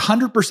paying for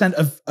 100%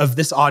 of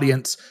this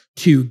audience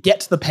to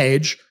get to the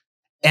page,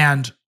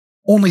 and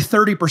only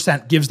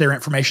 30% gives their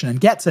information and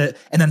gets it,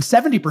 and then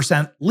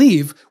 70%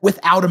 leave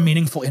without a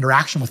meaningful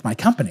interaction with my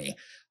company.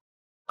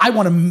 I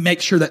want to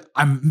make sure that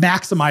I'm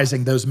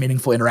maximizing those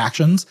meaningful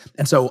interactions.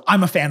 And so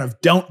I'm a fan of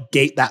don't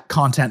gate that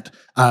content.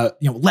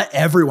 Let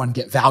everyone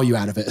get value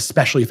out of it,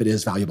 especially if it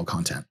is valuable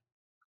content.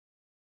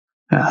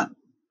 Yeah.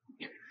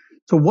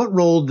 So what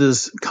role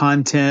does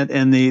content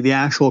and the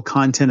actual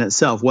content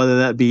itself, whether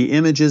that be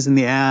images in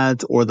the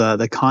ads or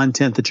the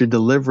content that you're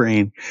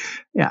delivering,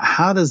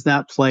 how does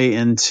that play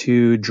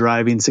into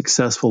driving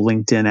successful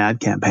LinkedIn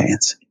ad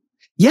campaigns?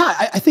 Yeah,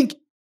 I think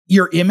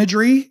your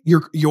imagery,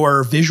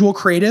 your visual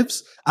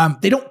creatives,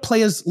 they don't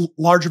play as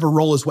large of a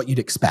role as what you'd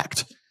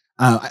expect.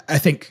 I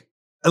think,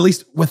 at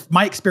least with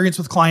my experience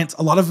with clients,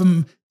 a lot of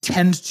them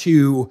tend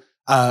to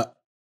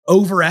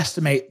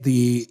overestimate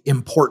the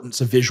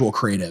importance of visual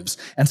creatives.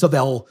 And so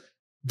they'll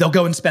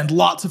go and spend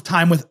lots of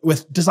time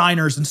with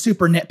designers and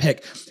super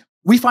nitpick.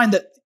 We find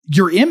that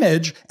your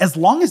image, as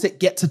long as it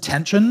gets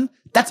attention,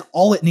 that's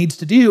all it needs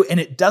to do. And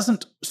it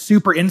doesn't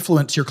super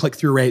influence your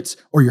click-through rates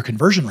or your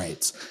conversion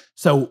rates.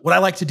 So what I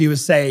like to do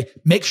is say,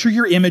 make sure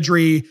your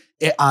imagery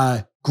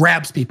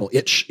grabs people.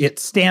 It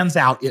stands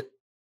out.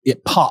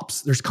 It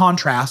pops. There's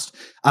contrast.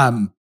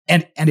 And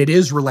it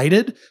is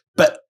related,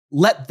 but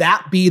let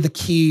that be the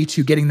key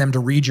to getting them to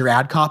read your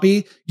ad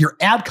copy. Your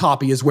ad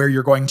copy is where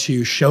you're going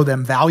to show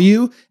them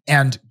value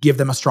and give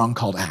them a strong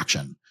call to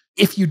action.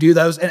 If you do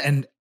those,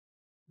 and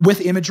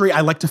with imagery,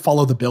 I like to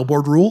follow the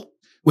billboard rule,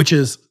 which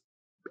is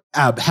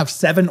have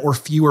 7 or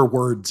fewer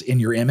words in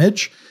your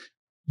image.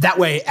 That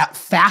way, at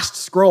fast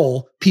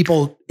scroll,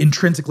 people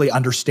intrinsically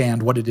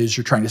understand what it is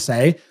you're trying to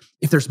say.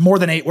 If there's more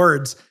than 8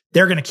 words,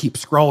 they're going to keep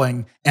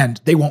scrolling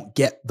and they won't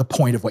get the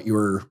point of what you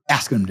were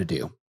asking them to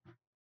do.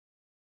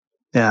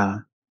 Yeah.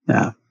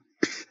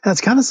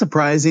 That's kind of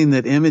surprising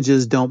that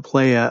images don't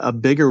play a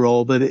bigger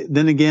role, but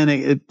then again,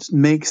 it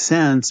makes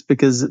sense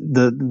because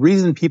the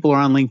reason people are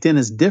on LinkedIn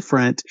is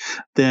different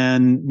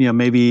than,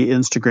 maybe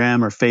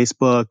Instagram or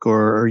Facebook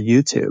or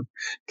YouTube,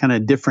 kind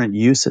of different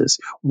uses.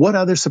 What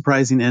other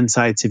surprising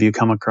insights have you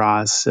come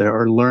across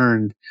or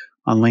learned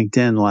on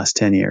LinkedIn in the last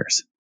 10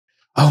 years?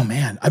 Oh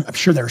man, I'm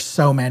sure there's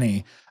so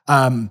many.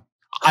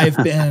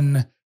 I've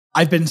been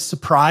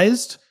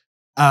surprised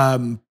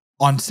on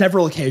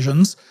several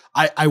occasions.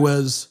 I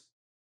was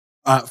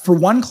for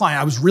one client,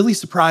 I was really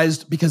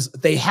surprised because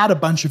they had a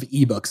bunch of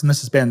ebooks, and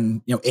this has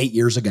been 8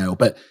 years ago.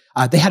 But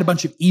they had a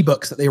bunch of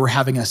ebooks that they were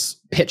having us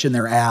pitch in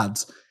their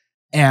ads,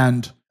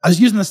 and I was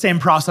using the same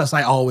process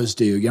I always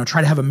do.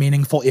 Try to have a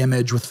meaningful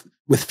image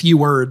with few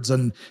words,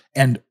 and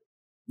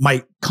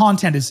my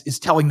content is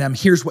telling them,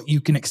 here's what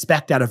you can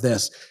expect out of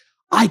this.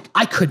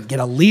 I couldn't get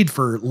a lead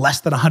for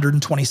less than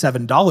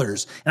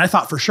 $127. And I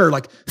thought for sure,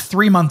 like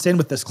 3 months in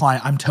with this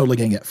client, I'm totally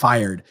going to get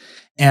fired.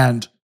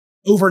 And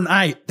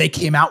overnight, they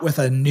came out with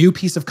a new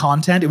piece of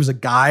content. It was a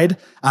guide.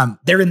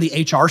 They're in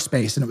the HR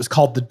space, and it was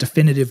called The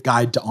Definitive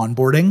Guide to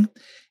Onboarding.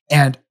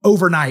 And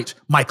overnight,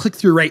 my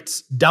click-through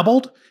rates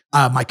doubled.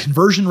 My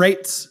conversion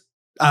rates,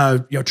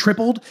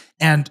 tripled.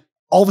 And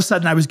all of a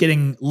sudden, I was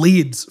getting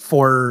leads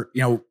for,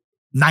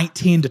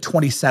 $19 to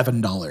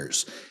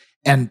 $27.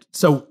 And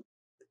so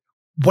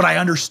what I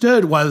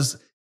understood was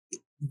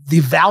the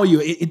value.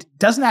 It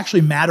doesn't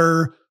actually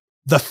matter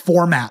the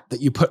format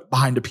that you put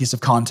behind a piece of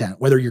content,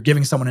 whether you're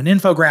giving someone an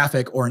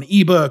infographic or an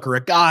ebook or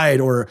a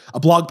guide or a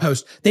blog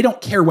post. They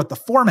don't care what the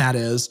format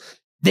is.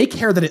 They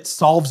care that it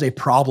solves a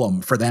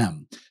problem for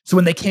them. So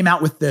when they came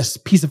out with this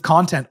piece of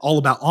content all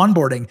about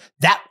onboarding,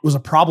 that was a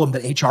problem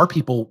that HR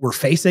people were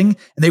facing,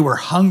 and they were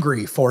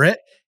hungry for it.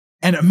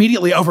 And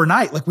immediately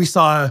overnight, we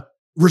saw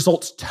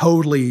results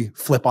totally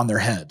flip on their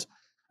head.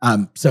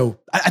 So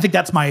I think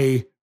that's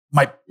my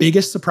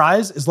biggest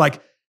surprise is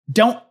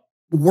don't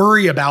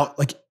worry about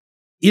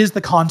is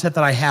the content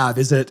that I have,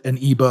 is it an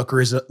ebook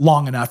or is it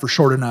long enough or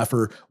short enough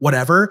or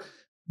whatever?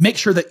 Make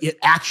sure that it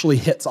actually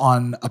hits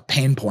on a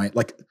pain point,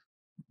 like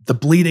the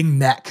bleeding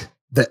neck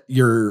that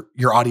your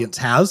audience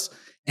has,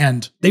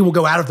 and they will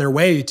go out of their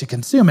way to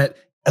consume it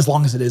as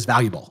long as it is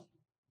valuable.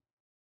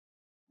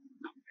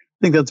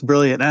 I think that's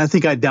brilliant. And I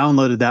think I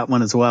downloaded that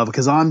one as well,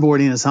 because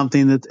onboarding is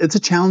something that it's a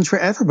challenge for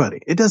everybody.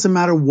 It doesn't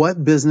matter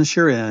what business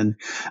you're in.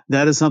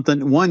 That is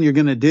something, one, you're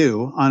going to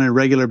do on a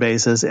regular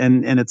basis.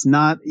 And it's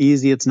not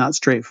easy. It's not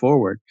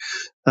straightforward.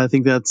 I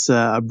think that's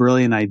a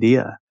brilliant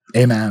idea.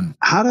 Amen.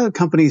 How do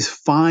companies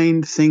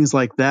find things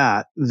like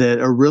that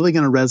are really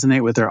going to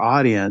resonate with their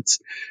audience,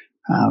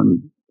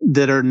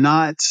 that are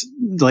not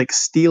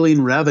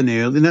stealing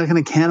revenue? They're not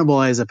going to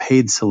cannibalize a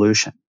paid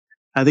solution.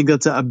 I think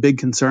that's a big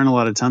concern a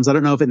lot of times. I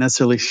don't know if it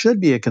necessarily should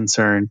be a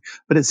concern,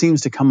 but it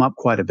seems to come up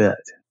quite a bit.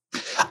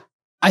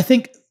 I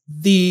think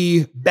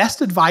the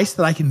best advice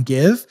that I can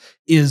give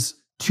is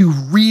to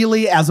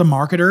really, as a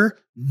marketer,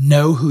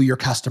 know who your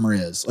customer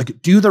is.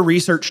 Do the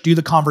research, do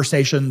the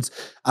conversations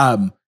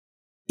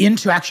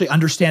into actually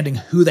understanding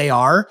who they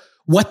are,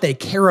 what they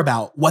care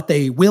about, what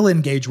they will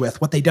engage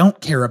with, what they don't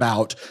care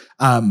about,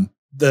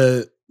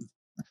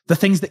 the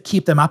things that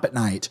keep them up at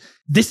night.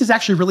 This is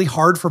actually really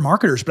hard for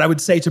marketers, but I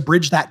would say to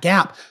bridge that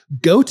gap,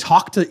 go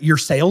talk to your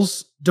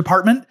sales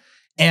department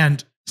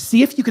and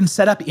see if you can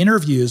set up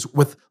interviews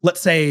with, let's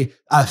say,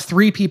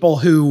 3 people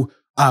who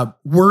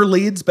were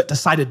leads but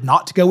decided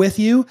not to go with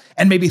you,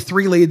 and maybe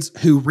 3 leads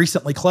who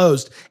recently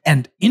closed,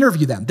 and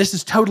interview them. This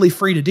is totally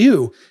free to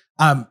do.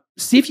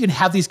 See if you can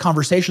have these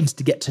conversations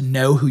to get to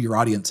know who your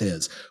audience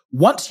is.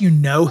 Once you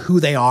know who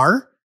they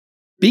are,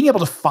 being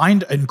able to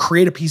find and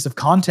create a piece of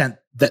content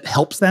that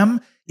helps them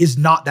is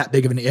not that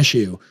big of an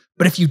issue.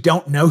 But if you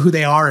don't know who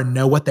they are and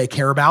know what they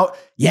care about,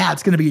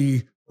 it's going to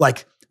be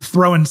like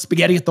throwing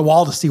spaghetti at the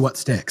wall to see what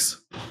sticks.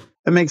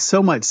 It makes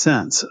so much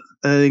sense.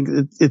 I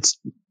think it's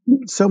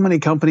so many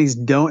companies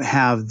don't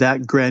have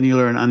that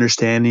granular an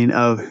understanding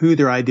of who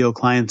their ideal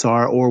clients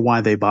are or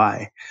why they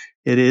buy.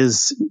 It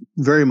is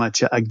very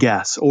much a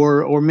guess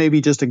or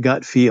maybe just a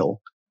gut feel.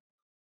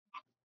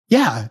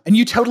 Yeah. And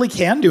you totally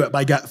can do it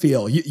by gut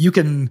feel. You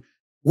can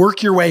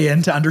work your way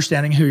into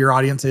understanding who your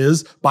audience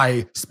is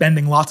by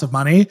spending lots of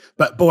money.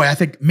 But boy, I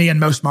think me and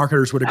most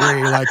marketers would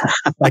agree,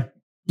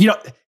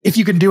 if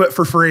you can do it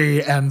for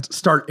free and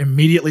start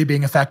immediately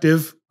being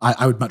effective,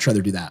 I would much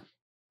rather do that.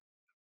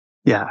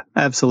 Yeah,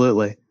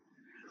 absolutely.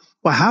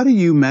 Well, how do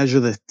you measure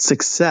the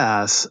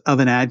success of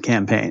an ad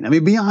campaign? I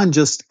mean, beyond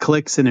just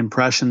clicks and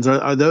impressions,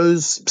 are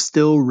those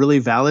still really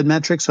valid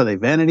metrics? Are they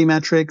vanity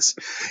metrics?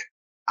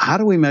 How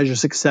do we measure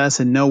success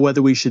and know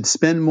whether we should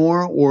spend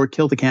more or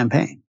kill the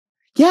campaign?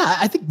 Yeah,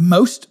 I think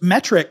most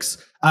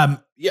metrics,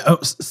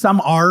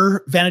 some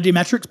are vanity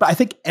metrics, but I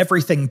think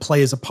everything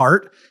plays a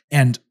part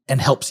and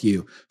helps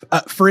you.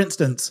 For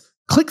instance,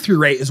 click-through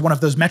rate is one of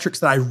those metrics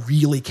that I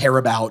really care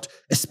about,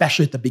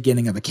 especially at the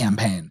beginning of a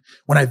campaign.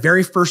 When I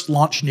very first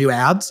launch new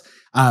ads,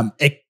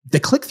 the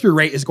click-through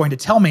rate is going to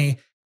tell me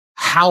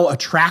how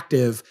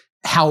attractive,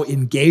 how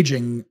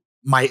engaging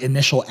my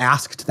initial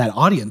ask to that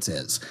audience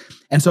is.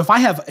 And so if I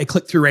have a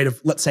click-through rate of,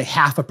 let's say,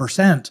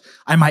 0.5%,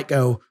 I might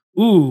go,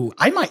 ooh,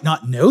 I might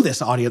not know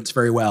this audience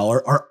very well,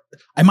 or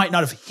I might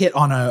not have hit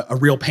on a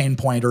real pain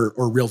point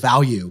or real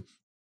value.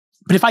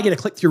 But if I get a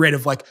click-through rate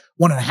of like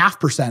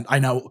 1.5%, I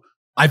know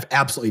I've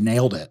absolutely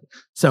nailed it.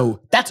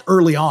 So that's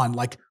early on,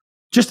 like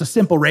just a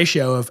simple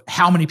ratio of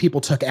how many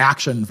people took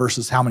action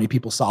versus how many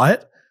people saw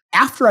it.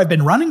 After I've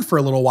been running for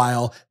a little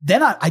while,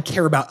 then I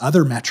care about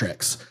other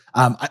metrics.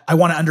 I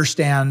want to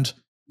understand,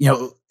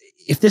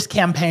 if this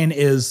campaign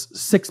is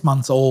 6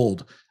 months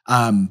old,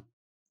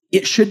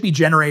 it should be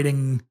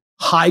generating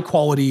high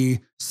quality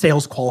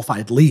sales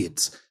qualified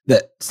leads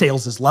that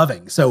sales is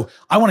loving. So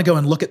I want to go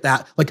and look at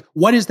that. Like,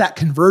 what is that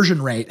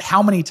conversion rate?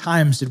 How many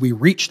times did we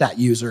reach that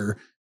user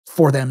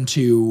for them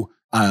to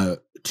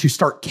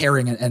start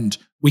caring? And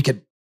we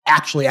could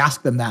actually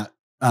ask them that,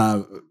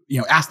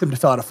 ask them to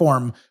fill out a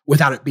form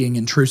without it being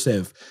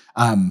intrusive.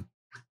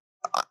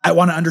 I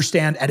want to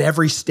understand at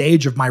every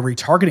stage of my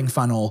retargeting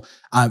funnel,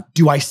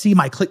 do I see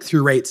my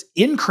click-through rates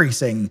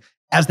increasing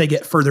as they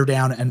get further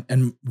down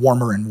and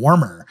warmer and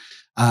warmer?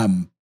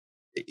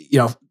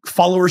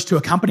 Followers to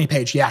a company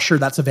page, yeah, sure,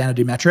 that's a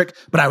vanity metric.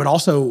 But I would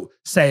also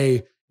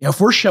say, if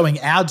we're showing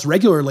ads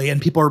regularly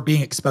and people are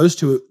being exposed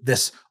to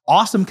this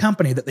awesome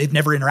company that they've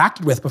never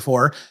interacted with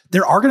before,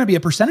 there are going to be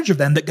a percentage of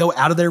them that go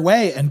out of their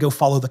way and go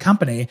follow the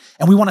company.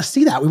 And we want to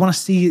see that. We want to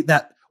see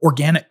that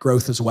organic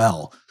growth as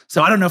well.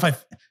 So I don't know if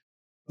I've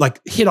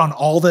hit on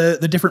all the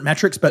different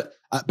metrics, but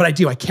I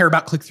do. I care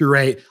about click-through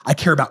rate. I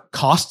care about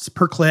costs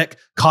per click,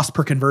 cost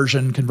per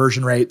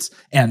conversion rates,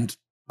 and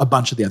a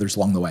bunch of the others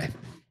along the way.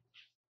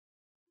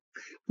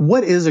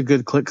 What is a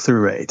good click-through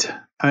rate?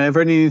 I've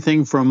heard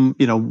anything from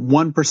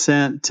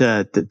 1%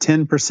 to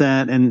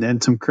 10%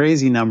 and some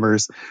crazy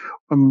numbers.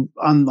 On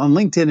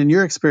LinkedIn, in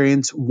your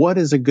experience, what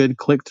is a good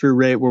click-through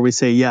rate where we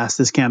say, yes,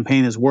 this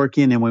campaign is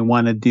working and we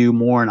want to do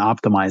more and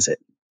optimize it?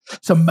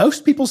 So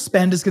most people's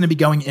spend is going to be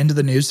going into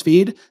the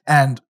newsfeed,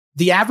 and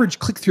the average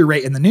click-through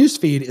rate in the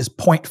newsfeed is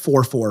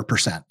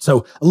 0.44%.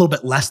 So a little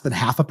bit less than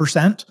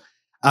 0.5%.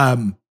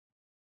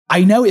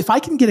 I know if I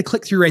can get a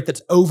click-through rate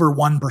that's over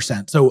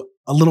 1%, so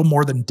a little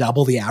more than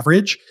double the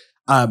average,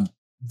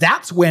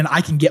 that's when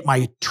I can get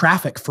my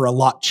traffic for a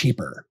lot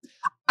cheaper.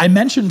 I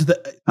mentioned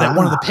that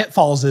one of the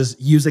pitfalls is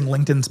using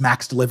LinkedIn's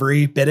max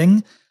delivery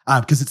bidding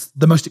because it's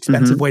the most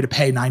expensive way to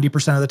pay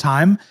 90% of the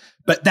time.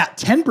 But that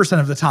 10%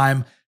 of the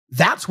time,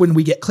 that's when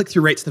we get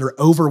click-through rates that are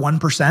over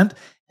 1%.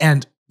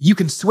 And you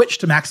can switch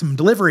to maximum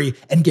delivery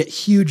and get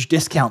huge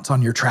discounts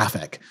on your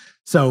traffic.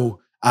 So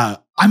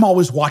I'm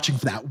always watching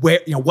for that. Where,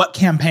 what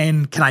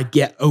campaign can I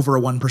get over a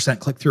 1%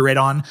 click-through rate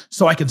on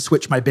so I can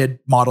switch my bid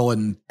model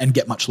and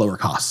get much lower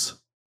costs.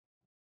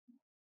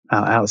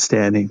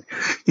 Outstanding.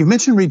 You've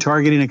mentioned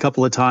retargeting a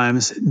couple of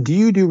times. Do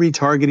you do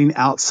retargeting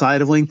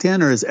outside of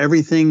LinkedIn, or is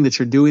everything that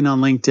you're doing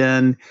on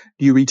LinkedIn,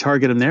 do you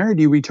retarget them there, or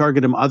do you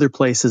retarget them other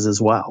places as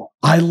well?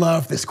 I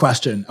love this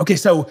question. Okay,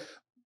 so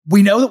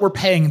we know that we're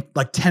paying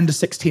like $10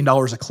 to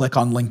 $16 a click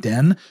on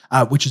LinkedIn,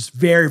 which is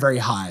very, very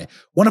high.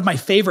 One of my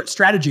favorite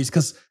strategies,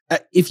 because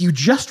if you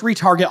just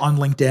retarget on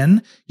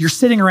LinkedIn, you're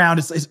sitting around,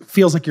 it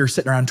feels like you're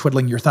sitting around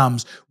twiddling your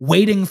thumbs,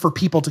 waiting for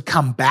people to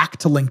come back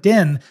to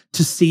LinkedIn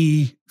to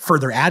see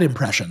further ad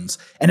impressions.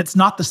 And it's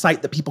not the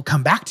site that people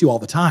come back to all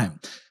the time.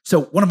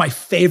 So one of my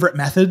favorite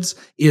methods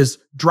is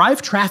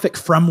drive traffic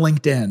from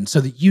LinkedIn so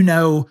that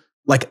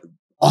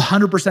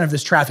 100% of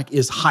this traffic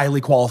is highly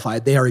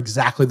qualified. They are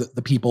exactly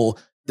the people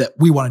that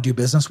we want to do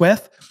business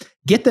with.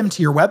 Get them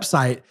to your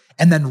website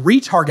and then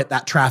retarget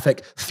that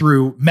traffic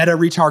through meta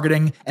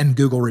retargeting and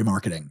Google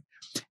remarketing.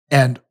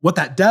 And what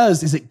that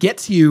does is it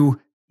gets you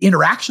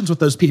interactions with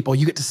those people.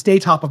 You get to stay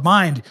top of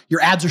mind.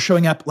 Your ads are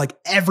showing up like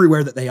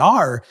everywhere that they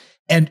are,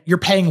 and you're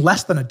paying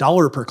less than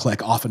 $1 per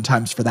click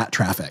oftentimes for that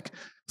traffic.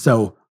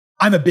 So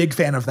I'm a big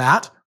fan of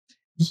that.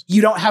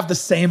 You don't have the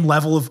same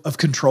level of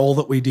control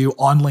that we do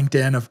on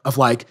LinkedIn of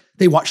like,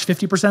 they watched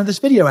 50% of this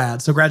video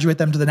ad, so graduate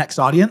them to the next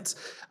audience.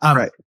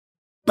 Right.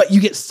 But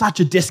you get such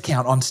a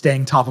discount on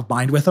staying top of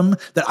mind with them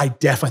that I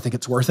definitely think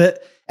it's worth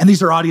it. And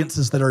these are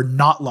audiences that are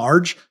not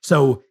large,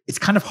 so it's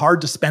kind of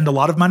hard to spend a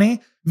lot of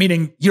money,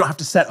 meaning you don't have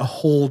to set a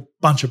whole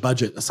bunch of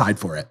budget aside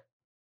for it.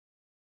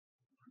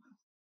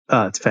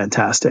 It's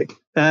fantastic.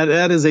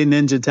 That is a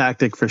ninja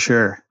tactic for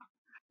sure.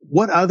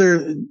 What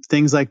other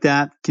things like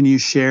that can you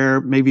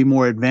share? Maybe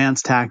more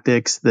advanced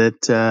tactics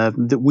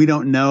that we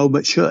don't know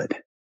but should.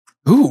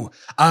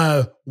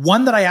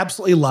 One that I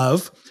absolutely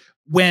love.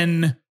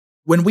 when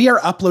we are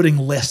uploading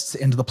lists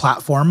into the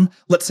platform,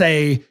 let's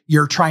say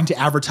you're trying to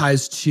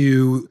advertise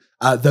to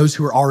those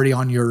who are already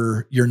on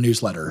your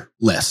newsletter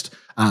list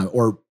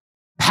or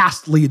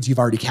past leads you've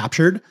already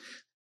captured.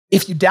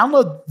 If you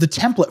download the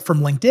template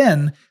from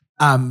LinkedIn,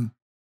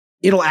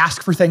 it'll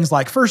ask for things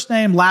like first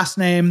name, last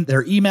name,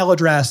 their email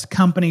address,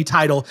 company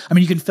title. I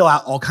mean, you can fill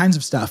out all kinds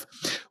of stuff.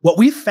 What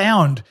we've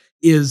found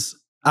is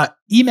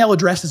email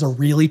address is a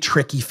really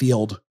tricky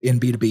field in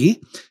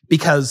B2B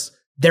because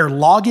their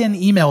login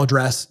email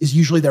address is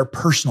usually their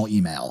personal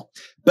email,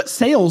 but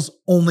sales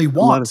only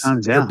wants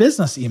their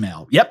business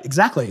email. Yep,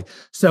 exactly.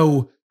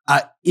 So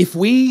if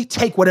we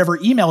take whatever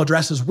email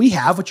addresses we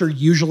have, which are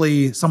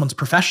usually someone's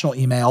professional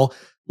email,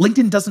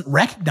 LinkedIn doesn't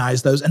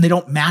recognize those and they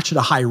don't match at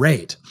a high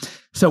rate.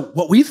 So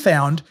what we've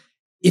found,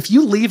 if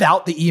you leave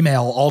out the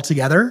email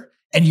altogether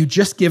and you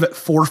just give it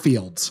 4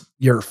 fields,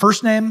 your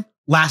first name,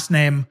 last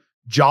name,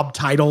 job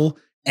title,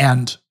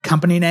 and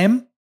company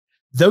name,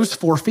 those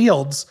 4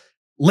 fields,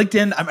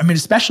 LinkedIn, I mean,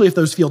 especially if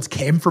those fields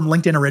came from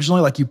LinkedIn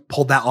originally, like you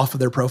pulled that off of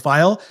their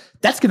profile,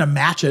 that's going to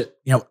match it,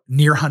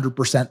 near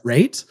 100%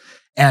 rate.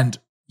 And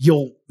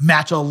you'll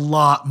match a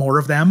lot more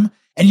of them.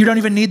 And you don't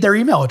even need their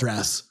email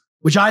address,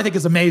 which I think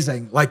is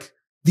amazing. Like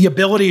the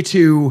ability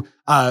to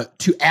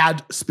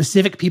add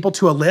specific people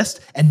to a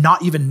list and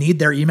not even need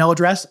their email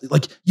address,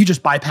 like you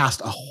just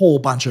bypassed a whole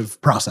bunch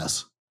of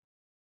process.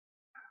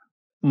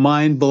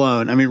 Mind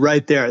blown. I mean,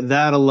 right there,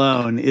 that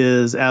alone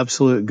is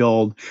absolute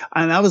gold.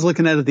 And I was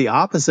looking at it the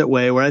opposite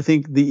way, where I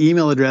think the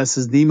email address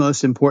is the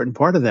most important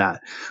part of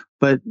that.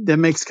 But that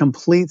makes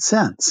complete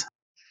sense.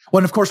 Well,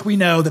 and of course, we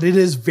know that it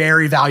is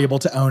very valuable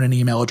to own an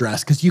email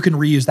address because you can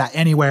reuse that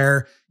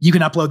anywhere. You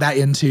can upload that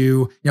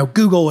into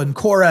Google and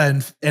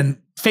Quora and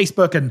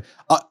Facebook, and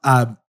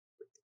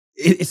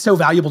it's so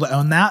valuable to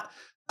own that.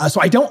 So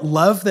I don't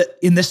love that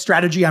in this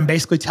strategy, I'm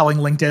basically telling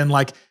LinkedIn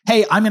like,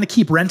 hey, I'm going to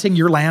keep renting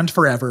your land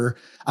forever.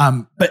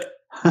 But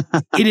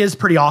it is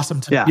pretty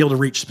awesome to be able to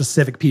reach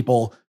specific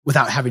people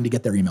without having to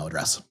get their email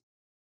address.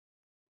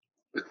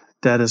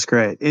 That is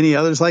great. Any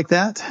others like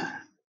that?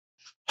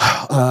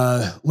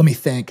 Let me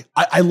think.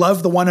 I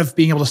love the one of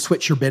being able to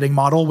switch your bidding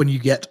model when you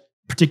get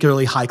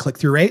particularly high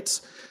click-through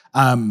rates.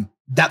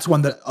 That's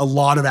one that a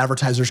lot of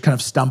advertisers kind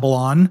of stumble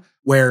on,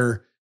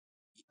 where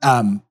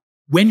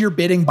when you're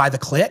bidding by the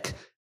click,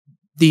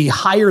 the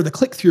higher the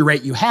click-through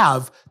rate you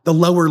have, the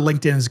lower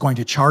LinkedIn is going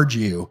to charge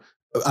you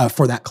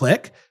for that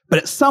click. But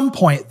at some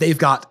point, they've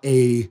got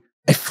a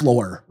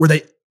floor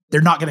where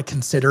they're not going to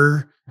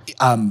consider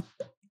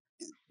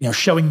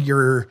showing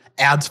your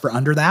ads for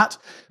under that.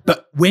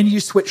 But when you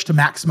switch to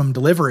maximum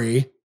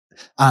delivery,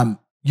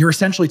 you're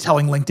essentially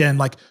telling LinkedIn,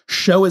 like,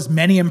 show as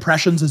many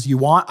impressions as you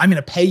want. I'm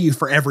going to pay you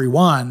for every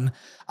one.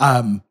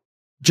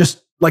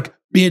 Just like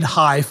bid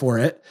high for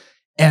it.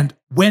 And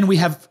when we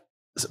have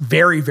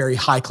very, very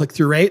high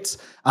click-through rates,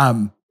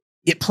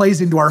 it plays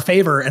into our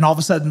favor. And all of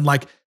a sudden,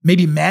 like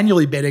maybe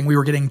manually bidding, we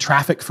were getting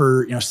traffic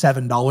for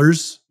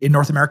 $7 in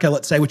North America,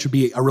 let's say, which would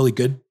be a really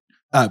good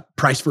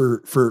price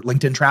for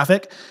LinkedIn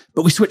traffic.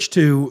 But we switched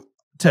to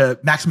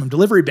maximum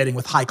delivery bidding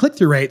with high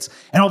click-through rates.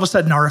 And all of a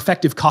sudden our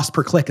effective cost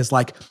per click is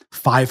like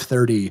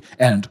 $5.30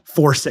 and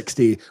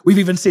 $4.60. We've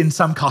even seen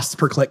some costs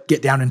per click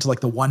get down into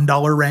like the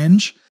 $1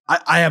 range.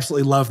 I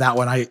absolutely love that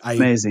one.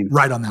 Amazing.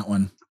 Ride on that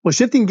one. Well,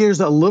 shifting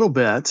gears a little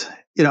bit,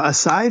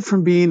 aside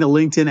from being a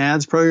LinkedIn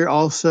ads pro, you're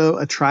also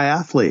a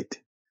triathlete.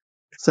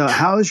 So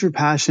how has your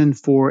passion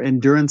for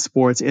endurance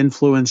sports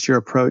influenced your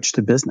approach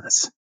to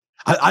business?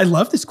 I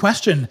love this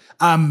question.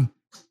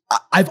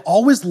 I've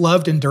always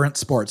loved endurance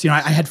sports. I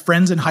had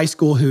friends in high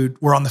school who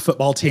were on the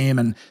football team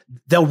and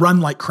they'll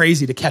run like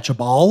crazy to catch a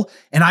ball.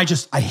 And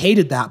I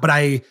hated that. But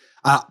I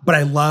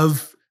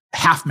love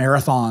half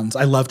marathons.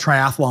 I love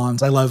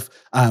triathlons. I love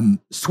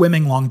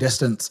swimming long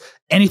distance,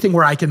 anything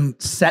where I can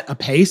set a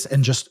pace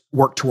and just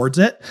work towards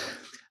it.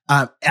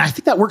 And I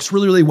think that works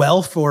really, really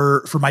well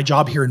for my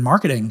job here in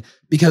marketing,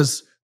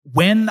 because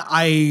when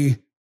I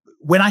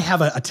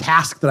have a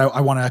task that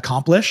I want to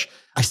accomplish,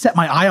 I set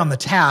my eye on the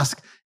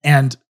task,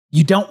 and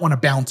you don't want to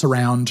bounce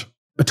around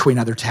between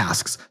other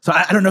tasks. So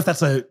I don't know if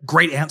that's a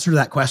great answer to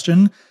that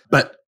question,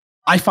 but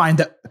I find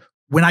that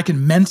when I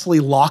can mentally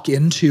lock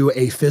into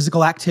a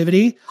physical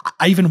activity,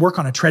 I even work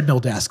on a treadmill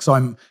desk.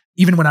 So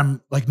even when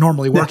I'm like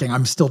normally working,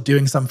 I'm still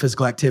doing some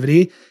physical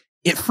activity.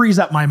 It frees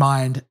up my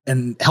mind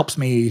and helps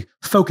me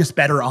focus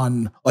better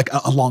on like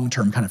a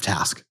long-term kind of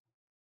task.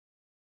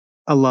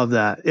 I love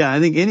that. Yeah, I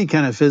think any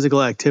kind of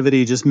physical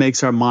activity just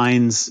makes our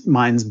minds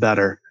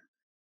better.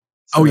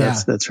 So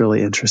that's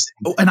really interesting.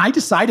 And I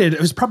decided, it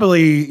was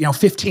probably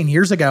 15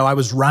 years ago, I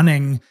was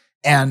running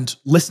and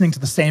listening to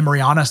the same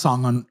Rihanna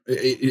song on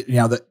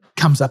that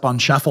comes up on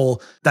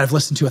shuffle that I've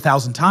listened to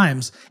 1,000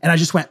 times, and I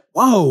just went,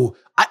 whoa,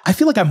 I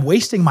feel like I'm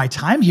wasting my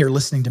time here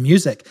listening to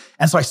music.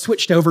 And so I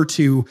switched over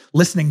to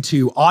listening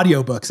to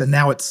audiobooks, and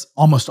now it's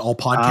almost all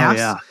podcasts. Oh,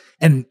 yeah.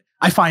 And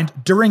I find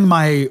during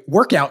my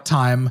workout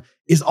time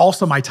is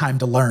also my time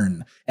to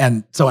learn,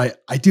 and so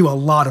I do a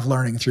lot of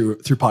learning through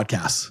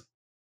podcasts.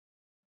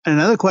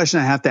 Another question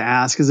I have to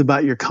ask is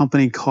about your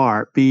company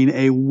car being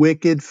a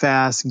wicked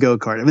fast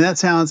go-kart. I mean, that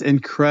sounds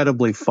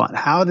incredibly fun.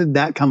 How did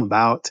that come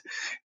about?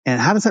 And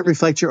how does that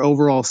reflect your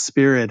overall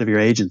spirit of your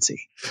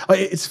agency?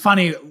 It's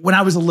funny. When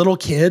I was a little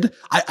kid,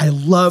 I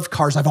loved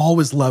cars. I've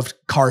always loved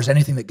cars,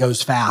 anything that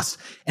goes fast.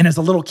 And as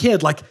a little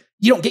kid, like,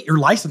 you don't get your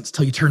license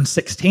till you turn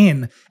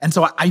 16. And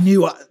so I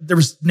knew there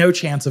was no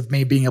chance of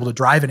me being able to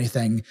drive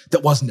anything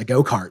that wasn't a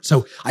go-kart.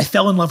 So I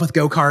fell in love with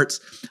go-karts.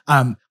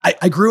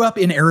 I grew up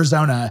in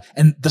Arizona,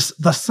 and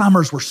the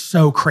summers were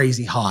so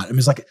crazy hot. It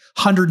was like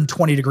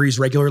 120 degrees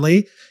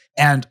regularly.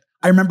 And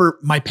I remember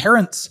my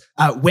parents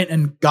went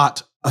and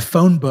got a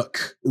phone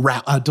book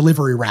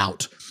delivery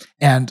route.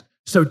 And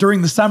so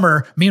during the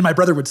summer, me and my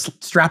brother would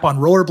strap on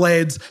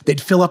rollerblades.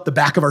 They'd fill up the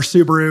back of our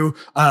Subaru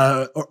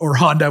or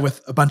Honda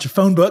with a bunch of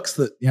phone books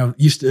that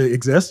used to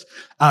exist,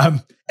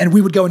 and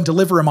we would go and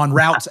deliver them on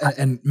routes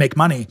and make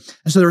money.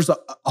 And so there was a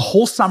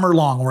whole summer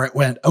long where it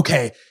went,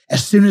 okay,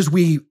 as soon as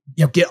we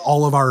get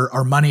all of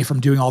our money from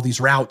doing all these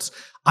routes,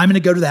 I'm going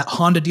to go to that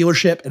Honda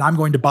dealership and I'm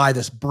going to buy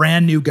this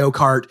brand new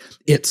go-kart.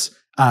 It's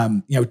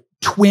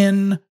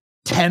twin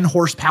 10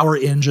 horsepower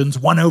engines,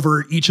 one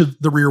over each of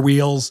the rear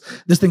wheels.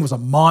 This thing was a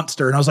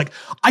monster. And I was like,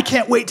 I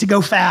can't wait to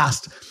go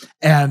fast.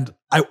 And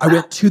I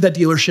went to the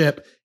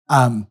dealership,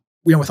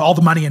 with all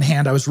the money in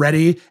hand. I was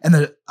ready.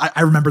 And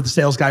I remember the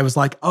sales guy was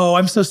like, oh,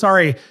 I'm so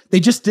sorry. They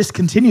just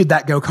discontinued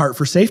that go-kart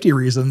for safety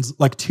reasons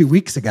like 2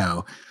 weeks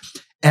ago.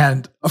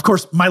 And of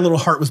course, my little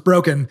heart was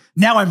broken.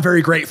 Now I'm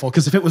very grateful,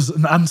 because if it was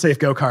an unsafe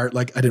go-kart,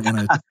 like, I didn't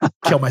want to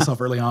kill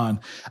myself early on.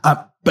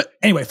 But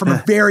anyway, from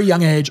a very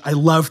young age, I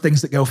love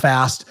things that go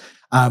fast.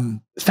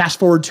 Fast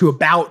forward to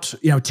about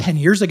 10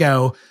 years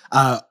ago,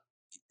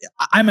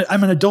 I'm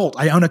an adult.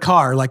 I own a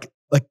car.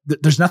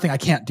 There's nothing I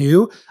can't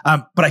do.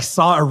 But I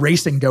saw a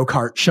racing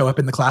go-kart show up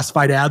in the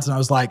classified ads, and I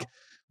was like,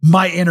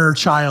 my inner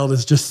child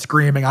is just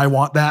screaming, I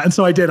want that. And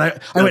so I did. I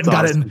went and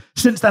got it. And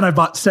since then, I've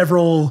bought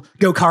several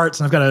go-karts,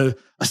 and I've got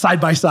a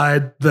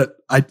side-by-side that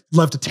I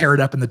love to tear it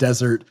up in the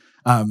desert.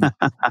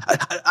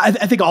 I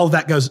think all of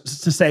that goes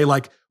to say,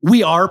 like,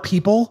 we are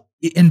people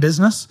in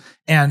business,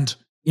 and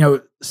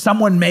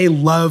someone may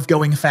love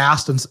going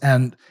fast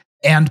and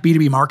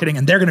B2B marketing,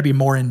 and they're going to be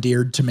more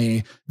endeared to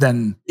me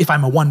than if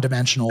I'm a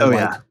one-dimensional.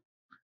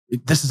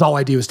 This is all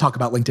I do is talk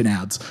about LinkedIn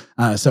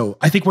ads. So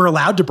I think we're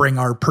allowed to bring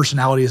our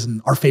personalities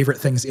and our favorite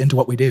things into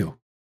what we do.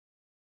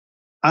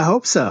 I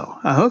hope so.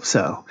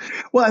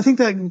 Well, I think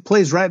that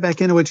plays right back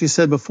into what you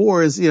said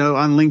before is,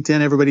 on LinkedIn,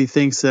 everybody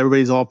thinks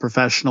everybody's all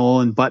professional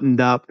and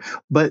buttoned up.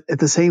 But at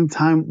the same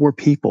time, we're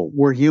people,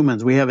 we're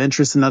humans. We have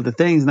interests in other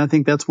things. And I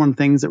think that's one of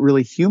the things that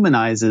really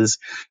humanizes,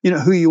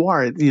 who you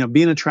are,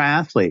 being a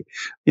triathlete,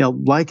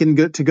 liking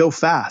to go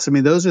fast. I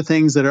mean, those are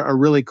things that are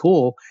really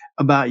cool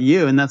about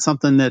you. And that's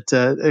something that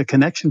a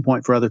connection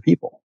point for other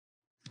people.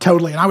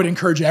 Totally. And I would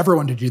encourage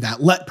everyone to do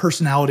that. Let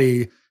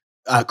personality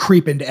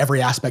creep into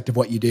every aspect of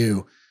what you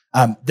do.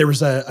 There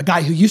was a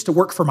guy who used to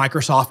work for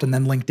Microsoft and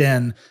then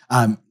LinkedIn,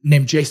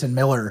 named Jason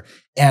Miller,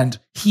 and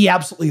he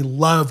absolutely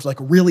loved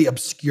really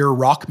obscure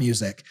rock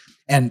music.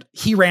 And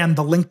he ran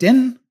the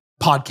LinkedIn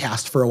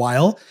podcast for a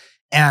while.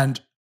 And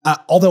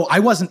although I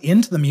wasn't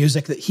into the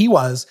music that he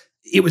was,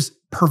 it was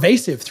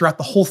pervasive throughout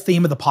the whole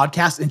theme of the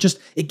podcast, and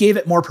it gave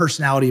it more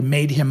personality,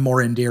 made him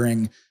more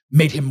endearing,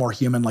 made him more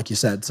human, like you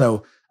said.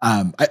 So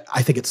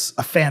I think it's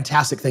a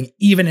fantastic thing,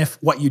 even if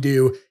what you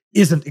do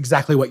isn't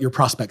exactly what your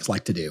prospects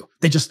like to do.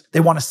 They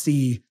want to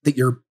see that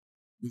you're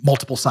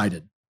multiple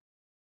sided.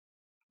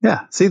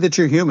 Yeah. See that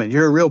you're human.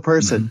 You're a real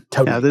person. Mm-hmm,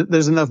 totally. Yeah,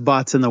 there's enough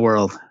bots in the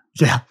world.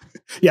 Yeah.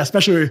 Yeah.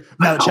 Especially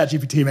now that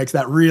ChatGPT makes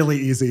that really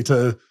easy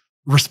to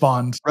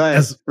respond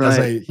as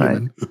a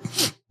human.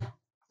 Right.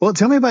 Well,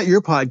 tell me about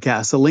your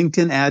podcast, the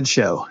LinkedIn Ad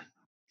Show.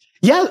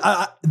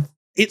 Yeah.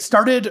 It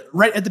started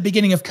right at the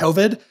beginning of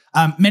COVID.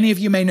 Many of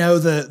you may know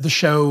the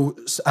show,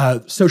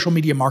 Social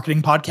Media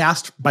Marketing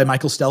Podcast by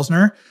Michael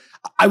Stelzner.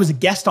 I was a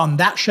guest on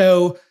that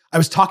show. I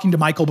was talking to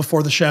Michael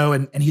before the show,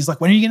 and he's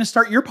like, when are you going to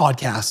start your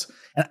podcast?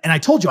 And I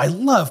told you, I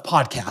love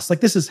podcasts.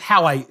 This is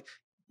how I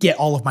get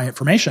all of my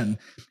information.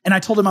 And I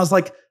told him, I was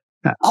like,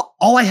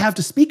 all I have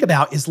to speak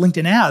about is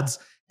LinkedIn ads.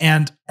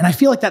 And I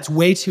feel like that's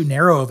way too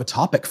narrow of a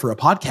topic for a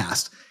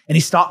podcast. And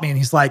he stopped me and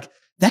he's like,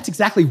 that's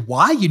exactly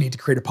why you need to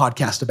create a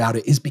podcast about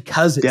it, is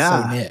because it's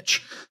so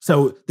niche.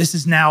 So this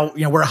is now,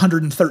 we're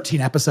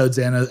 113 episodes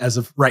in as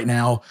of right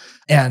now.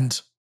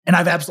 And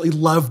I've absolutely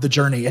loved the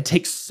journey. It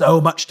takes so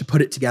much to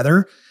put it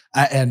together.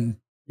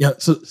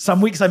 So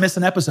some weeks I miss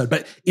an episode,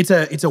 but it's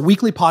a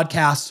weekly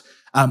podcast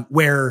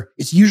where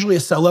it's usually a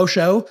solo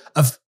show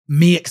of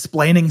me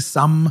explaining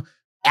some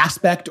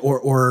aspect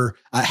or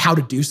how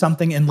to do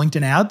something in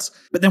LinkedIn ads.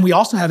 But then we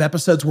also have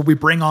episodes where we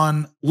bring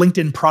on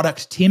LinkedIn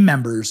product team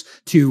members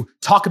to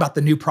talk about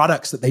the new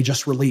products that they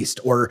just released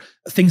or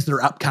things that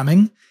are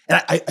upcoming.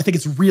 And I think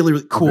it's really,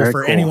 really cool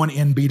for anyone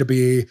in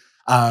B2B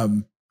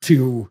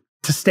to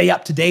stay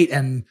up to date.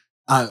 And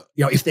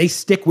if they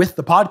stick with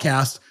the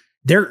podcast,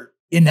 they're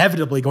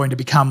inevitably going to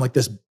become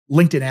this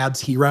LinkedIn ads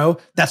hero.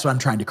 That's what I'm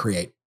trying to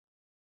create.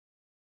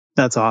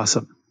 That's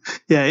awesome.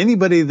 Yeah,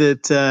 anybody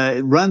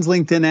that runs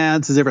LinkedIn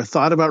ads, has ever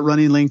thought about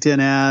running LinkedIn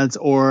ads,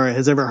 or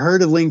has ever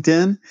heard of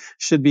LinkedIn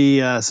should be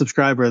a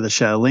subscriber of the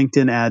show,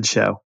 LinkedIn Ad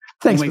Show.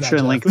 Thanks We'll make for sure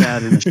that, and link Jeff.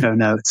 that in the show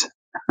notes.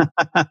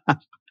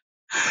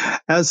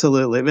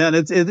 Absolutely, man.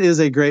 It is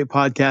a great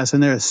podcast,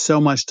 and there is so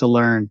much to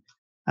learn.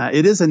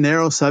 It is a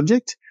narrow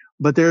subject,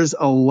 but there's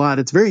a lot.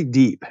 It's very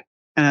deep.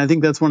 And I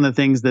think that's one of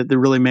the things that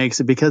really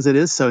makes it, because it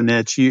is so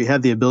niche, you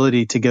have the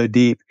ability to go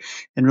deep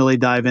and really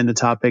dive into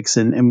topics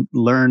and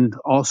learn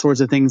all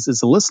sorts of things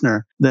as a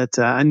listener that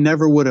I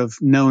never would have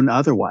known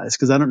otherwise,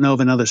 because I don't know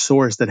of another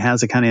source that has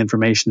the kind of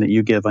information that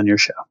you give on your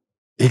show.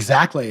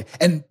 Exactly.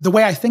 And the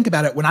way I think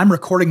about it, when I'm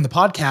recording the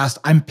podcast,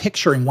 I'm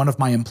picturing one of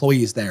my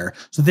employees there.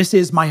 So this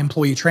is my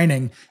employee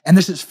training, and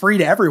this is free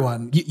to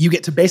everyone. You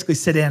get to basically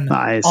sit in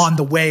on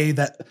the way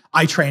that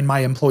I train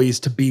my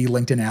employees to be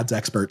LinkedIn ads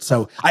experts.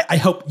 So I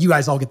hope you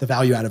guys all get the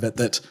value out of it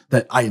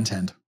that I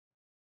intend.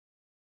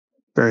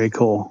 Very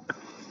cool.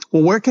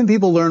 Well, where can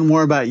people learn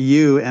more about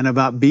you and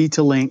about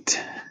B2Linked?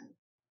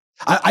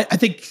 I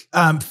think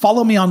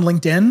follow me on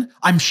LinkedIn.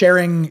 I'm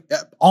sharing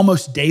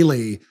almost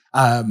daily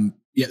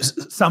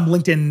some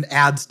LinkedIn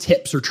ads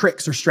tips or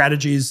tricks or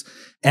strategies.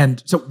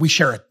 And so we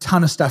share a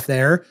ton of stuff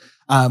there.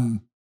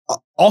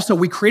 Also,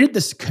 we created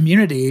this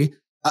community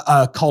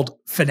called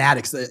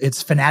Fanatics.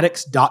 It's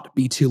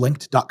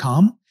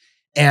fanatics.b2linked.com.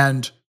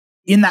 And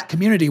in that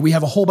community, we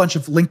have a whole bunch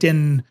of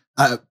LinkedIn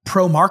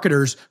pro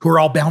marketers who are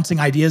all bouncing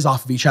ideas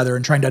off of each other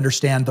and trying to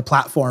understand the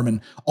platform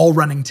and all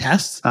running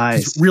tests.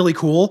 Nice. It's really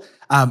cool.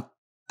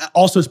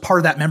 Also, as part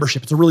of that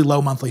membership, it's a really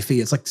low monthly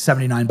fee. It's like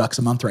 $79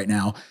 a month right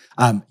now.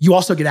 You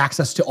also get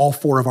access to all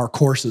 4 of our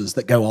courses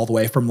that go all the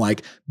way from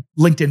like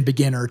LinkedIn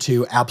beginner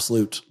to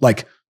absolute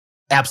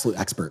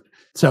expert.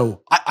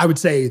 So I would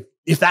say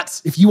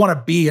if you want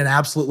to be an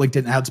absolute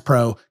LinkedIn ads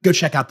pro, go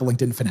check out the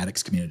LinkedIn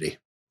Fanatics community.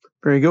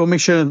 Very good. We'll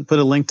make sure to put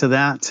a link to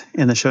that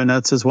in the show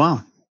notes as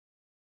well.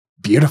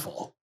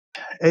 Beautiful.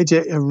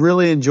 AJ, I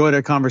really enjoyed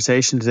our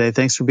conversation today.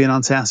 Thanks for being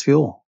on SaaS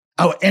Fuel.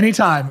 Oh,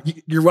 anytime.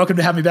 You're welcome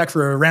to have me back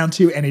for a round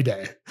 2 any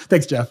day.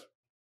 Thanks, Jeff.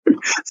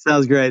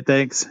 Sounds great.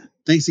 Thanks.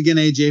 Thanks again,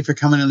 AJ, for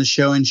coming on the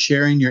show and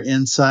sharing your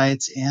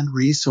insights and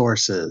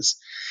resources.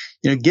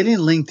 Getting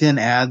LinkedIn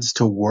ads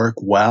to work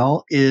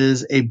well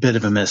is a bit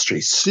of a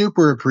mystery.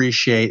 Super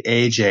appreciate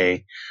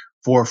AJ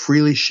for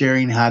freely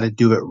sharing how to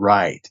do it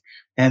right.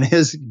 And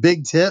his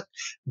big tip,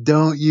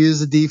 don't use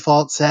the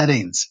default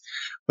settings,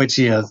 which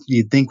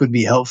you'd think would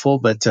be helpful,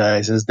 but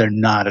he says they're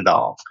not at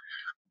all.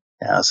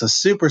 So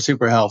super,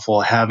 super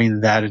helpful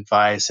having that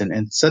advice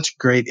and such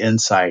great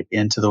insight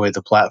into the way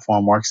the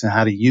platform works and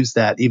how to use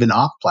that even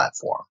off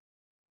platform.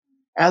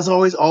 As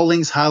always, all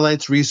links,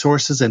 highlights,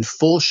 resources, and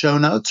full show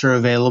notes are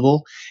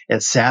available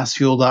at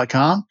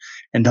saasfuel.com.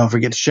 And don't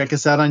forget to check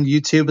us out on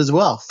YouTube as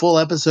well. Full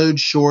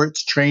episodes,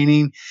 shorts,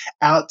 training,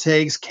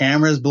 outtakes,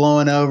 cameras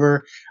blowing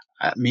over,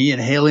 me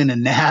inhaling a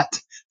gnat,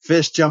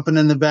 fish jumping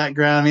in the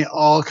background. I mean,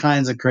 all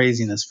kinds of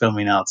craziness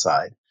filming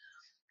outside.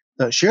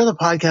 So share the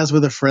podcast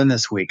with a friend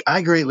this week.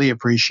 I greatly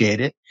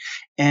appreciate it.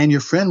 And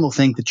your friend will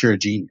think that you're a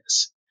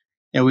genius.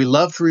 And we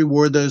love to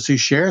reward those who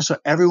share. So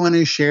everyone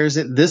who shares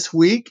it this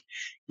week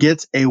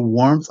gets a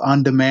Warmth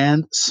on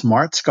Demand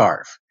smart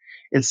scarf.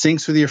 It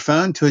syncs with your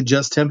phone to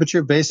adjust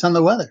temperature based on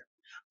the weather.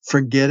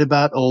 Forget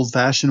about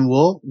old-fashioned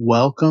wool.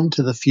 Welcome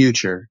to the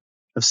future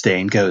of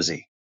staying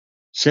cozy.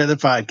 Share the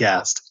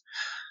podcast.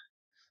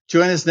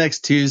 Join us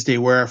next Tuesday,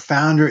 where our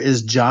founder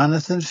is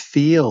Jonathan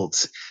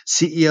Fields,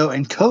 CEO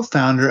and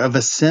co-founder of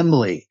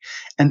Assembly,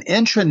 an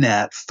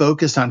intranet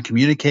focused on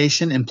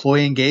communication,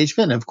 employee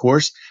engagement, and of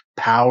course,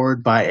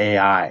 powered by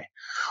AI.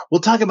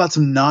 We'll talk about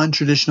some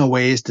non-traditional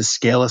ways to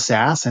scale a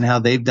SaaS and how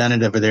they've done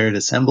it over there at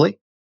Assembly.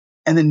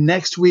 And then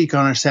next week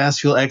on our SaaS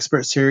Fuel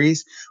Expert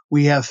Series,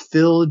 we have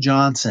Phil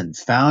Johnson,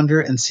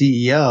 founder and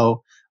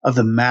CEO of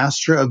the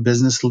Master of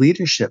Business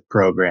Leadership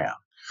program.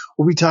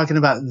 We'll be talking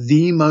about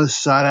the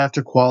most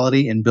sought-after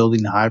quality in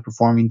building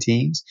high-performing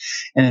teams.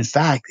 And in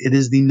fact, it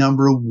is the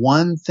number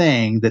one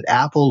thing that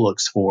Apple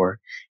looks for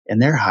in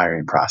their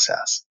hiring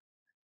process.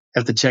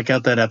 Have to check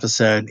out that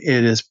episode.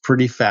 It is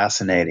pretty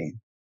fascinating.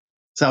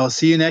 So I'll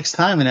see you next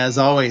time. And as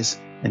always,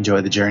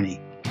 enjoy the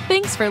journey.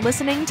 Thanks for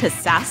listening to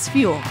SaaS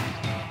Fuel.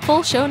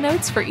 Full show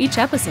notes for each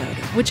episode,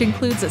 which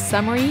includes a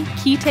summary,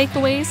 key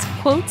takeaways,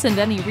 quotes, and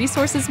any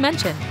resources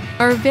mentioned,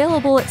 are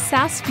available at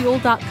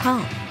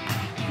saasfuel.com.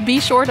 Be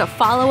sure to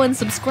follow and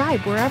subscribe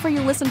wherever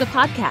you listen to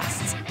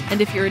podcasts. And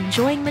if you're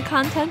enjoying the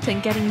content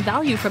and getting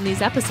value from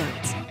these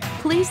episodes,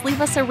 please leave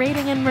us a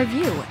rating and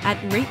review at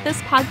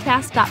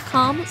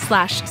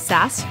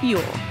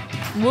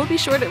ratethispodcast.com/saasfuel. We'll be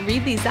sure to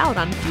read these out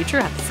on future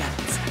episodes.